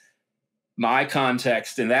context, my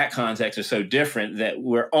context and that context, are so different that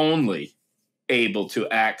we're only able to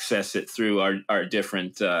access it through our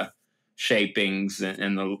different shapings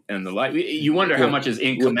and the like. You wonder how much is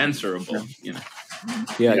incommensurable.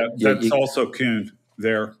 That's also Kuhn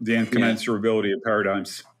there, the incommensurability of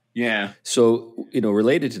paradigms. Yeah. So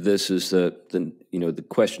related to this is the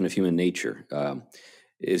question of human nature.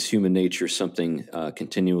 Is human nature something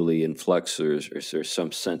continually in flux, or is there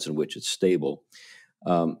some sense in which it's stable?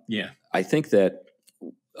 I think that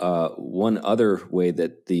one other way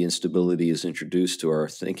that the instability is introduced to our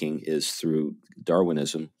thinking is through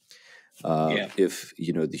Darwinism. If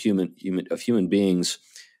the human beings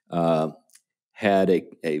had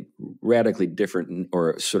a radically different,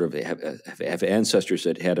 or sort of have ancestors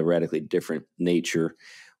that had a radically different nature,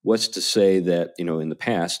 what's to say that in the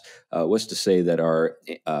past? What's to say that our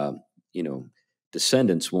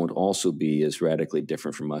descendants won't also be as radically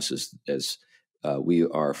different from us as we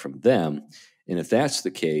are from them? And if that's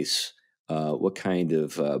the case, what kind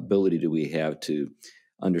of ability do we have to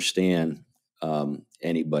understand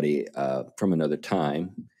anybody from another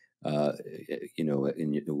time? In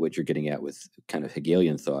what you're getting at with kind of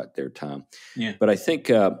Hegelian thought there, Tom. Yeah. But I think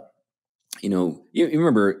you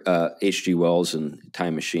remember H.G. Wells and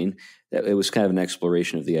Time Machine. That it was kind of an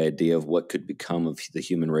exploration of the idea of what could become of the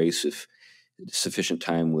human race if sufficient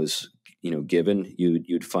time was given.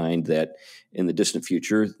 You'd find that in the distant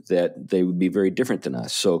future that they would be very different than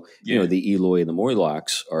us. So the Eloi and the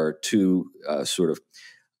Morlocks are two sort of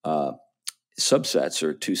subsets,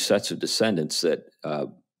 or two sets of descendants that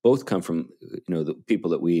both come from the people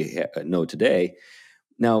that we know today.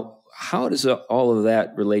 Now, how does all of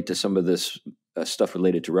that relate to some of this stuff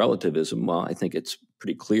related to relativism? Well, I think it's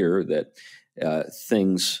pretty clear that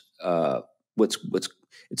things.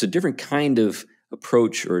 It's a different kind of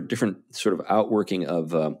approach, or a different sort of outworking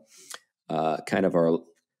of kind of our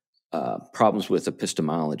problems with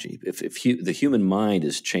epistemology. If the human mind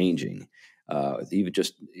is changing, even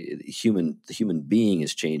just the human being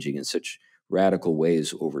is changing in such radical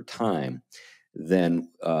ways over time, then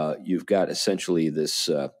you've got essentially this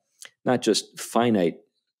not just finite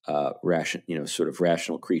sort of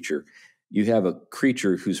rational creature. You have a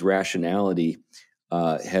creature whose rationality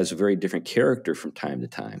has a very different character from time to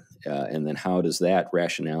time, and then how does that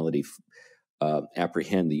rationality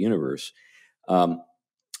apprehend the universe? And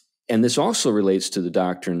this also relates to the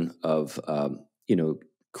doctrine of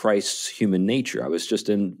Christ's human nature. I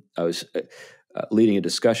was leading a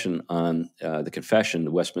discussion on the Confession,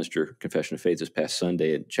 the Westminster Confession of Faith, this past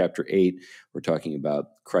Sunday. In Chapter 8, we're talking about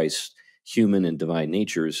Christ's human and divine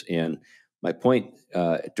natures. And my point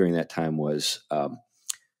during that time was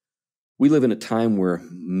we live in a time where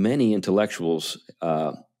many intellectuals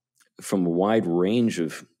from a wide range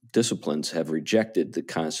of disciplines have rejected the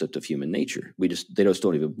concept of human nature. They just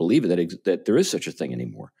don't even believe it, that there is such a thing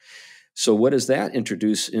anymore. So what does that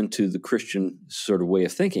introduce into the Christian sort of way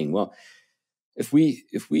of thinking? Well, if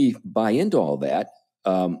we buy into all that,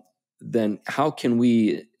 then how can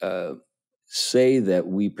we say that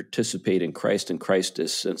we participate in Christ, and Christ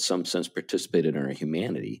is in some sense participated in our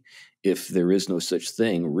humanity, if there is no such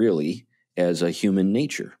thing really as a human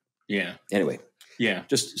nature? Yeah. Anyway. Yeah.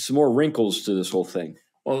 Just some more wrinkles to this whole thing.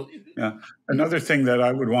 Well, yeah. Another thing that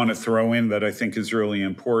I would want to throw in that I think is really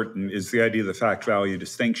important is the idea of the fact-value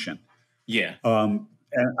distinction. Yeah. And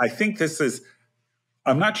I think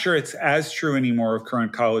I'm not sure it's as true anymore of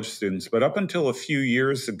current college students, but up until a few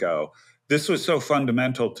years ago, this was so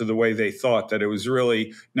fundamental to the way they thought that it was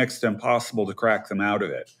really next to impossible to crack them out of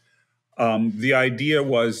it. The idea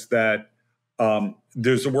was that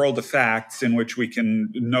there's a world of facts in which we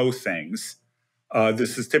can know things.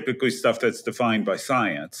 This is typically stuff that's defined by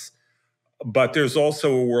science. But there's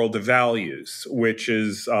also a world of values, which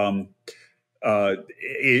is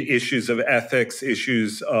issues of ethics,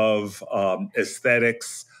 issues of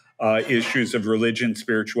aesthetics, issues of religion,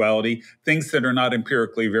 spirituality, things that are not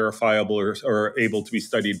empirically verifiable or able to be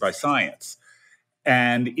studied by science.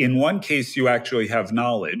 And in one case, you actually have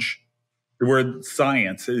knowledge. The word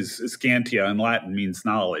science is scientia in Latin, means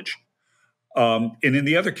knowledge. And in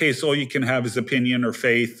the other case, all you can have is opinion or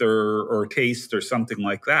faith or taste or something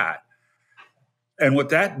like that. And what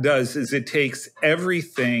that does is it takes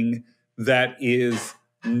everything that is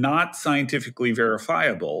not scientifically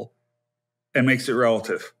verifiable and makes it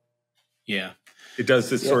relative. Yeah. It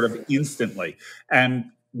does this sort of instantly.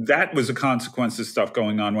 And that was a consequence of stuff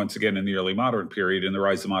going on once again in the early modern period and the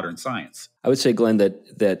rise of modern science. I would say, Glenn,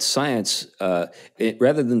 that science,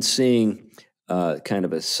 rather than seeing kind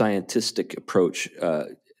of a scientistic approach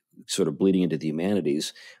sort of bleeding into the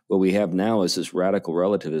humanities, what we have now is this radical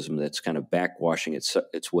relativism that's kind of backwashing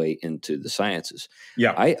its way into the sciences.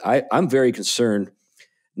 Yeah, I'm very concerned,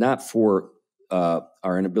 not for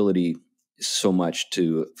our inability so much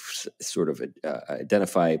to sort of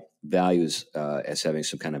identify values as having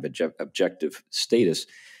some kind of objective status.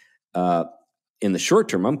 In the short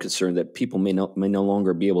term, I'm concerned that people may no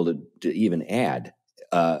longer be able to even add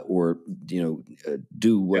or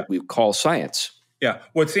do what we call science. Yeah.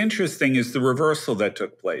 What's interesting is the reversal that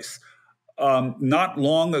took place. Not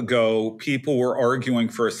long ago, people were arguing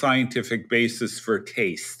for a scientific basis for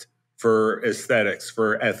taste, for aesthetics,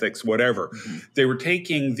 for ethics, whatever. Mm-hmm. They were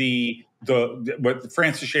taking what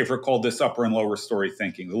Francis Schaeffer called this upper and lower story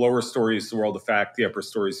thinking. The lower story is the world of fact, the upper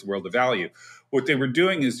story is the world of value. What they were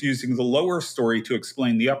doing is using the lower story to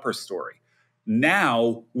explain the upper story.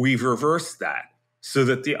 Now we've reversed that, so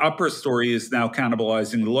that the upper story is now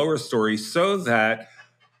cannibalizing the lower story, so that,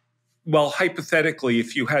 well, hypothetically,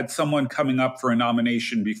 if you had someone coming up for a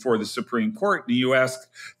nomination before the Supreme Court and you asked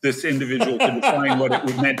this individual to define what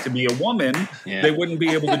it meant to be a woman, they wouldn't be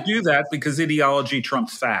able to do that because ideology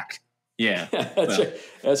trumps fact. Yeah,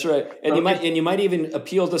 that's right. And you might even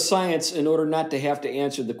appeal to science in order not to have to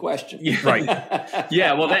answer the question. Yeah. Right.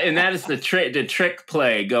 Yeah. Well, that is the trick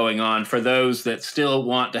play going on for those that still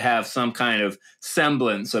want to have some kind of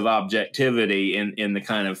semblance of objectivity in the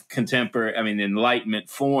kind of contemporary, Enlightenment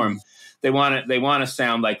form. They want to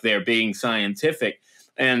sound like they're being scientific.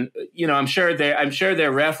 And, I'm sure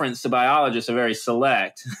their reference to biologists are very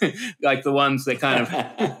select, like the ones that kind of.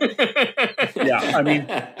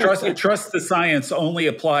 Yeah. Trust the science only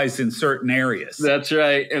applies in certain areas. That's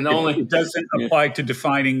right. And it doesn't apply to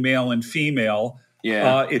defining male and female.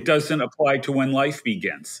 Yeah. It doesn't apply to when life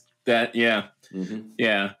begins. Yeah.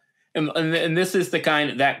 And this is that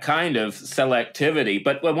kind of selectivity.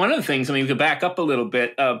 But one of the things, we could back up a little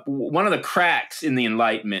bit. One of the cracks in the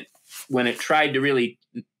Enlightenment, when it tried to really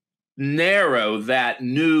narrow that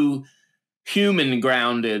new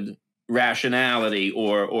human-grounded rationality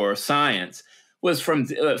or science, was from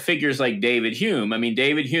figures like David Hume.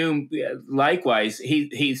 David Hume, likewise,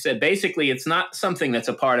 he said basically it's not something that's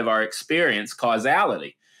a part of our experience,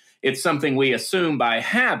 causality. It's something we assume by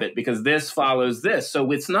habit because this follows this.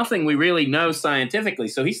 So it's nothing we really know scientifically.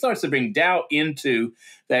 So he starts to bring doubt into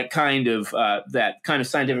that kind of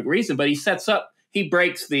scientific reason. But he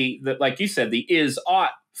breaks the like you said, the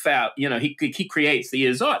is-ought he creates the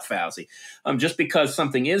is-ought fallacy. Just because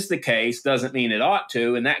something is the case doesn't mean it ought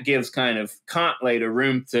to, and that gives kind of Kant later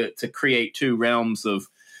room to create two realms of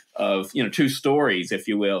two stories, if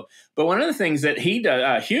you will. But one of the things that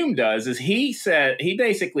Hume does is he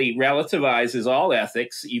basically relativizes all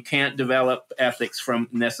ethics. You can't develop ethics from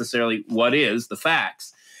necessarily what is the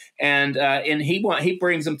facts. And he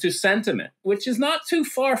brings them to sentiment, which is not too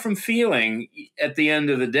far from feeling at the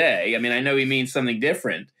end of the day. I know he means something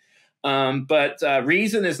different, but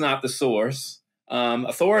reason is not the source.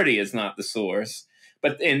 Authority is not the source.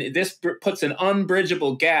 But this puts an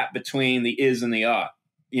unbridgeable gap between the is and the ought,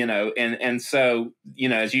 and so,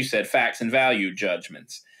 as you said, facts and value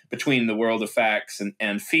judgments between the world of facts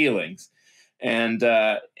and feelings.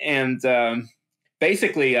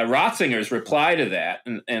 Basically, Ratzinger's reply to that,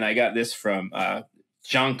 and I got this from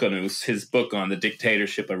Joncanus, his book on the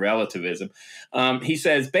dictatorship of relativism. He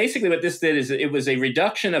says basically what this did is it was a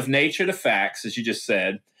reduction of nature to facts, as you just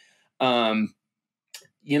said,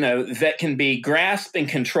 that can be grasped and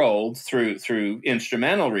controlled through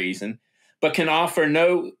instrumental reason, but can offer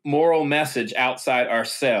no moral message outside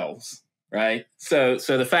ourselves, right? So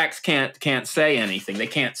the facts can't say anything. They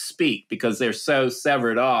can't speak because they're so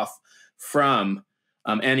severed off from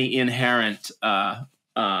any inherent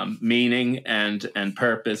meaning and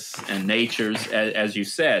purpose and natures, as you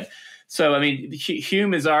said. So, I mean,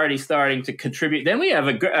 Hume is already starting to contribute. Then we have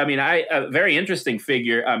a very interesting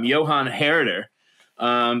figure, Johann Herder.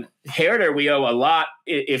 Herder, we owe a lot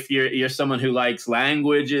if you're someone who likes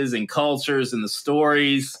languages and cultures and the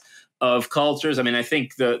stories of cultures. I mean, I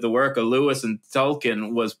think the work of Lewis and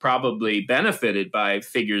Tolkien was probably benefited by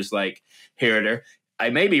figures like Herder. I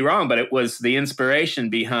may be wrong, but it was the inspiration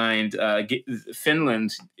behind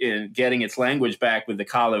Finland in getting its language back with the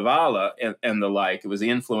Kalevala and the like. It was the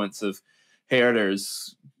influence of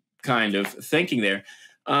Herder's kind of thinking there.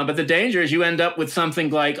 But the danger is you end up with something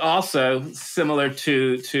like also similar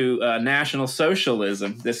to National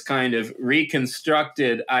Socialism, this kind of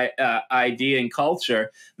reconstructed idea and culture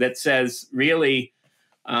that says really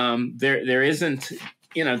there isn't.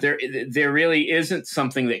 There really isn't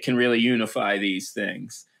something that can really unify these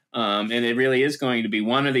things. And it really is going to be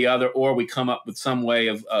one or the other, or we come up with some way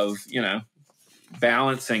of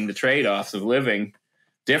balancing the trade-offs of living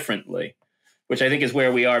differently, which I think is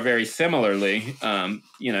where we are very similarly.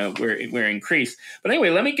 We're increased. But anyway,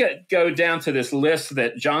 let me go down to this list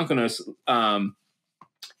that Jonkonos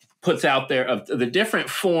puts out there of the different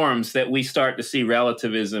forms that we start to see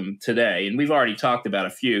relativism today. And we've already talked about a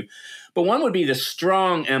few. But one would be the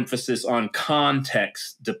strong emphasis on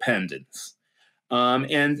context dependence.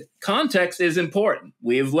 And context is important.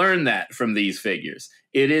 We have learned that from these figures.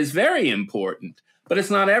 It is very important, but it's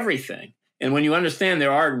not everything. And when you understand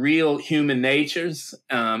there are real human natures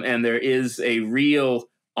and there is a real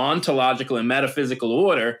ontological and metaphysical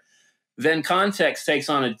order, then context takes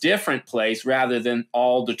on a different place rather than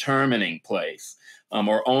all determining place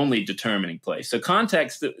or only determining place. So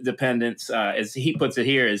context dependence, as he puts it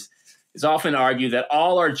here, is often argued that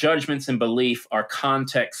all our judgments and belief are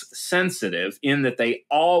context sensitive in that they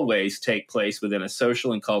always take place within a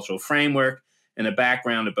social and cultural framework and a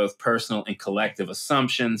background of both personal and collective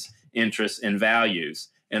assumptions, interests, and values,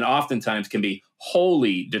 and oftentimes can be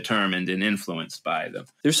wholly determined and influenced by them.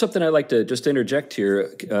 There's something I'd like to just interject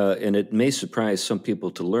here, and it may surprise some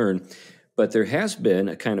people to learn, but there has been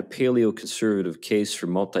a kind of paleoconservative case for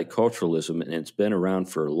multiculturalism, and it's been around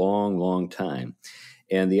for a long, long time.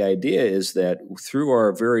 And the idea is that through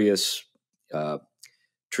our various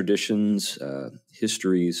traditions,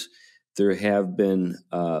 histories, there have been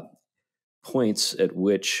points at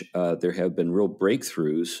which there have been real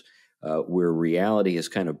breakthroughs where reality has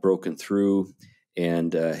kind of broken through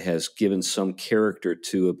and has given some character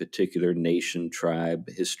to a particular nation, tribe,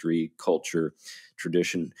 history, culture,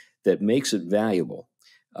 tradition that makes it valuable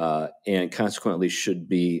and consequently should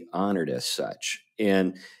be honored as such.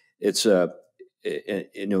 And it's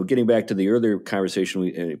getting back to the earlier conversation,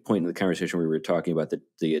 point in the conversation we were talking about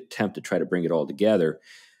the attempt to try to bring it all together.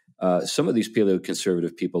 Some of these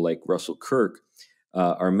paleoconservative people, like Russell Kirk,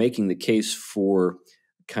 are making the case for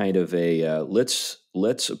kind of a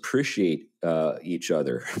let's appreciate each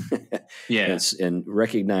other, and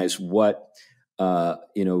recognize what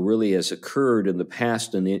really has occurred in the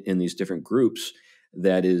past in these different groups.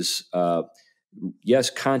 That is. Yes,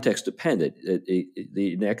 context dependent.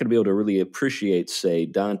 You're not going to be able to really appreciate, say,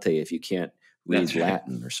 Dante if you can't read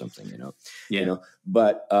Latin or something,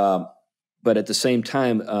 But at the same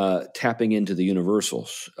time, tapping into the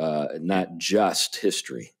universals, not just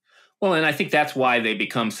history. Well, and I think that's why they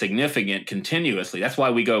become significant continuously. That's why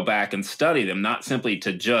we go back and study them, not simply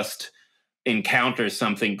to just encounter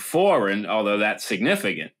something foreign, although that's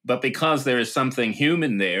significant, but because there is something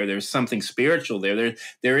human there, there's something spiritual there.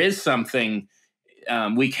 There is something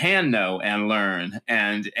we can know and learn,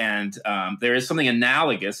 and there is something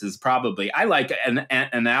analogous. Is probably I like an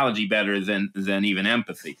analogy better than even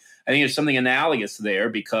empathy. I think there's something analogous there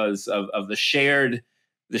because of the share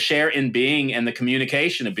in being and the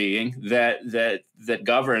communication of being that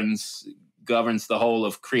governs the whole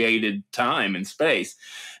of created time and space,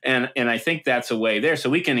 and I think that's a way there. So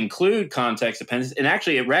we can include context dependence, and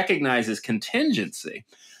actually it recognizes contingency,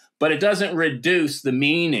 but it doesn't reduce the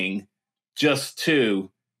meaning just to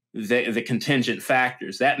the contingent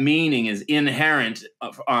factors. That meaning is inherent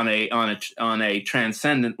on a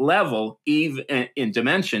transcendent level, even in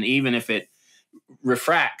dimension, even if it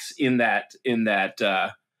refracts in that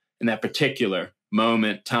particular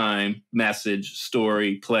moment, time, message,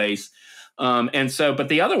 story, place. But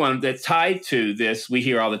the other one that's tied to this, we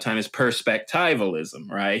hear all the time, is perspectivalism,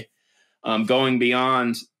 right? Going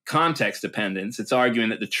beyond context dependence. It's arguing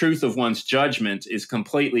that the truth of one's judgment is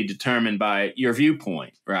completely determined by your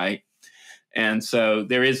viewpoint, right? And so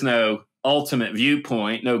there is no ultimate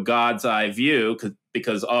viewpoint, no God's eye view,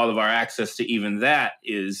 because all of our access to even that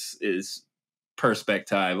is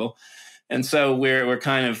perspectival. And so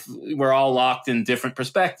we're all locked in different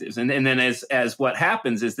perspectives. And then as what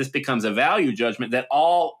happens is this becomes a value judgment that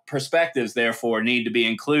all perspectives, therefore, need to be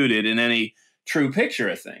included in any true picture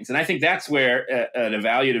of things. And I think that's where an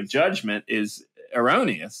evaluative judgment is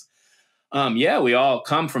erroneous. We all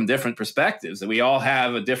come from different perspectives, and we all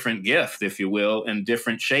have a different gift, if you will, and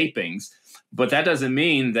different shapings. But that doesn't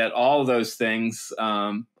mean that all of those things,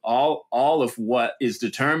 all of what is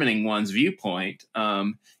determining one's viewpoint,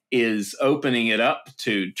 is opening it up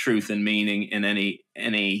to truth and meaning in any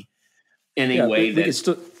way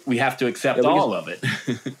we have to accept all of it.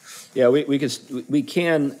 we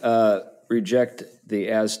can reject the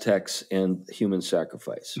Aztecs and human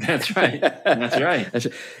sacrifice. That's right. That's right.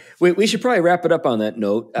 We should probably wrap it up on that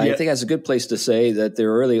note. I think that's a good place to say that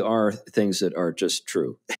there really are things that are just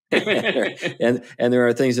true, and there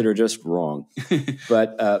are things that are just wrong.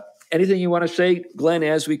 But anything you want to say, Glenn,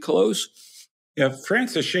 as we close? Yeah,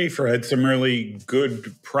 Francis Schaeffer had some really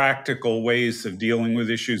good practical ways of dealing with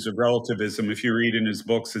issues of relativism. If you read in his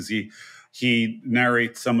books, as he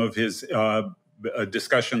narrates some of his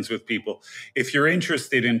discussions with people. If you're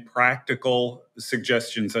interested in practical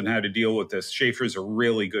suggestions on how to deal with this, Schaeffer's a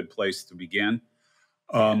really good place to begin.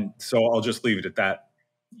 So I'll just leave it at that.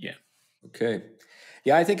 Yeah. Okay.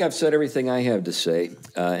 Yeah, I think I've said everything I have to say.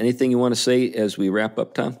 Anything you want to say as we wrap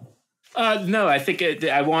up, Tom? No, I think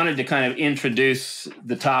I wanted to kind of introduce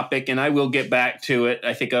the topic, and I will get back to it,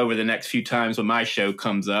 I think, over the next few times when my show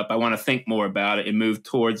comes up. I want to think more about it and move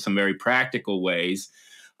towards some very practical ways.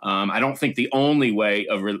 I don't think the only way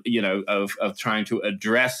of trying to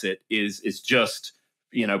address it is just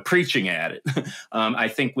preaching at it. I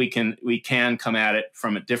think we can come at it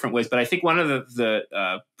from different ways. But I think one of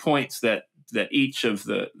the points that each of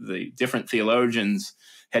the different theologians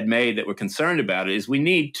had made that were concerned about it is we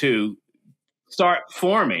need to start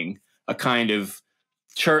forming a kind of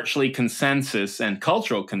churchly consensus and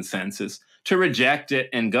cultural consensus to reject it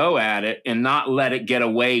and go at it and not let it get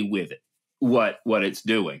away with it. What it's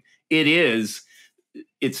doing. It's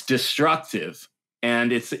destructive,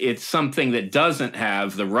 and it's something that doesn't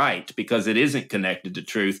have the right, because it isn't connected to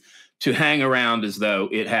truth, to hang around as though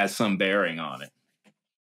it has some bearing on it.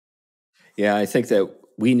 Yeah, I think that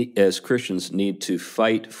we as Christians need to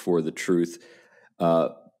fight for the truth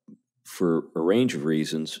for a range of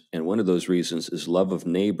reasons, and one of those reasons is love of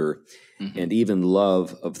neighbor, and even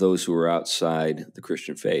love of those who are outside the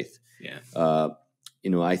Christian faith. Yeah.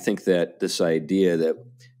 I think that this idea that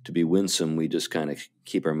to be winsome, we just kind of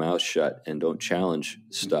keep our mouths shut and don't challenge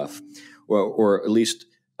stuff, or at least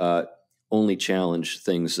only challenge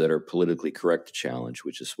things that are politically correct to challenge,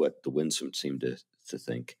 which is what the winsome seem to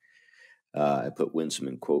think. I put winsome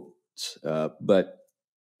in quotes. But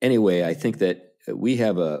anyway, I think that we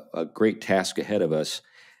have a great task ahead of us,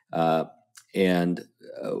 and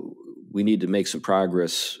we need to make some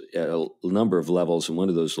progress at a number of levels, and one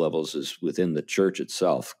of those levels is within the church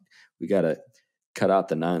itself. We got to cut out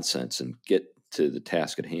the nonsense and get to the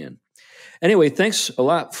task at hand. Anyway, thanks a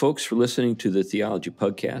lot, folks, for listening to the Theology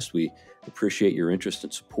Pugcast. We appreciate your interest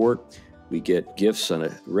and support. We get gifts on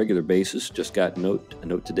a regular basis. Just got a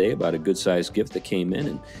note today about a good-sized gift that came in,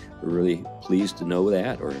 and we're really pleased to know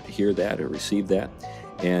that, or to hear that, or receive that.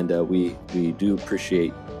 And we do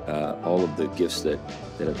appreciate all of the gifts that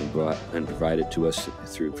have been brought and provided to us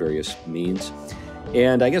through various means.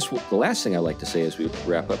 And I guess the last thing I'd like to say as we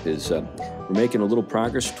wrap up is we're making a little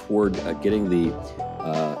progress toward getting the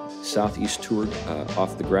Southeast tour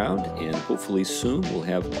off the ground, and hopefully soon we'll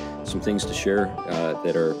have some things to share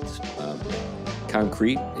that are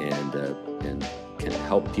concrete and can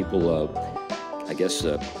help people,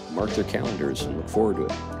 mark their calendars and look forward to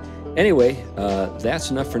it. Anyway,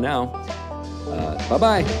 that's enough for now.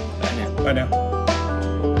 Bye-bye. Bye now.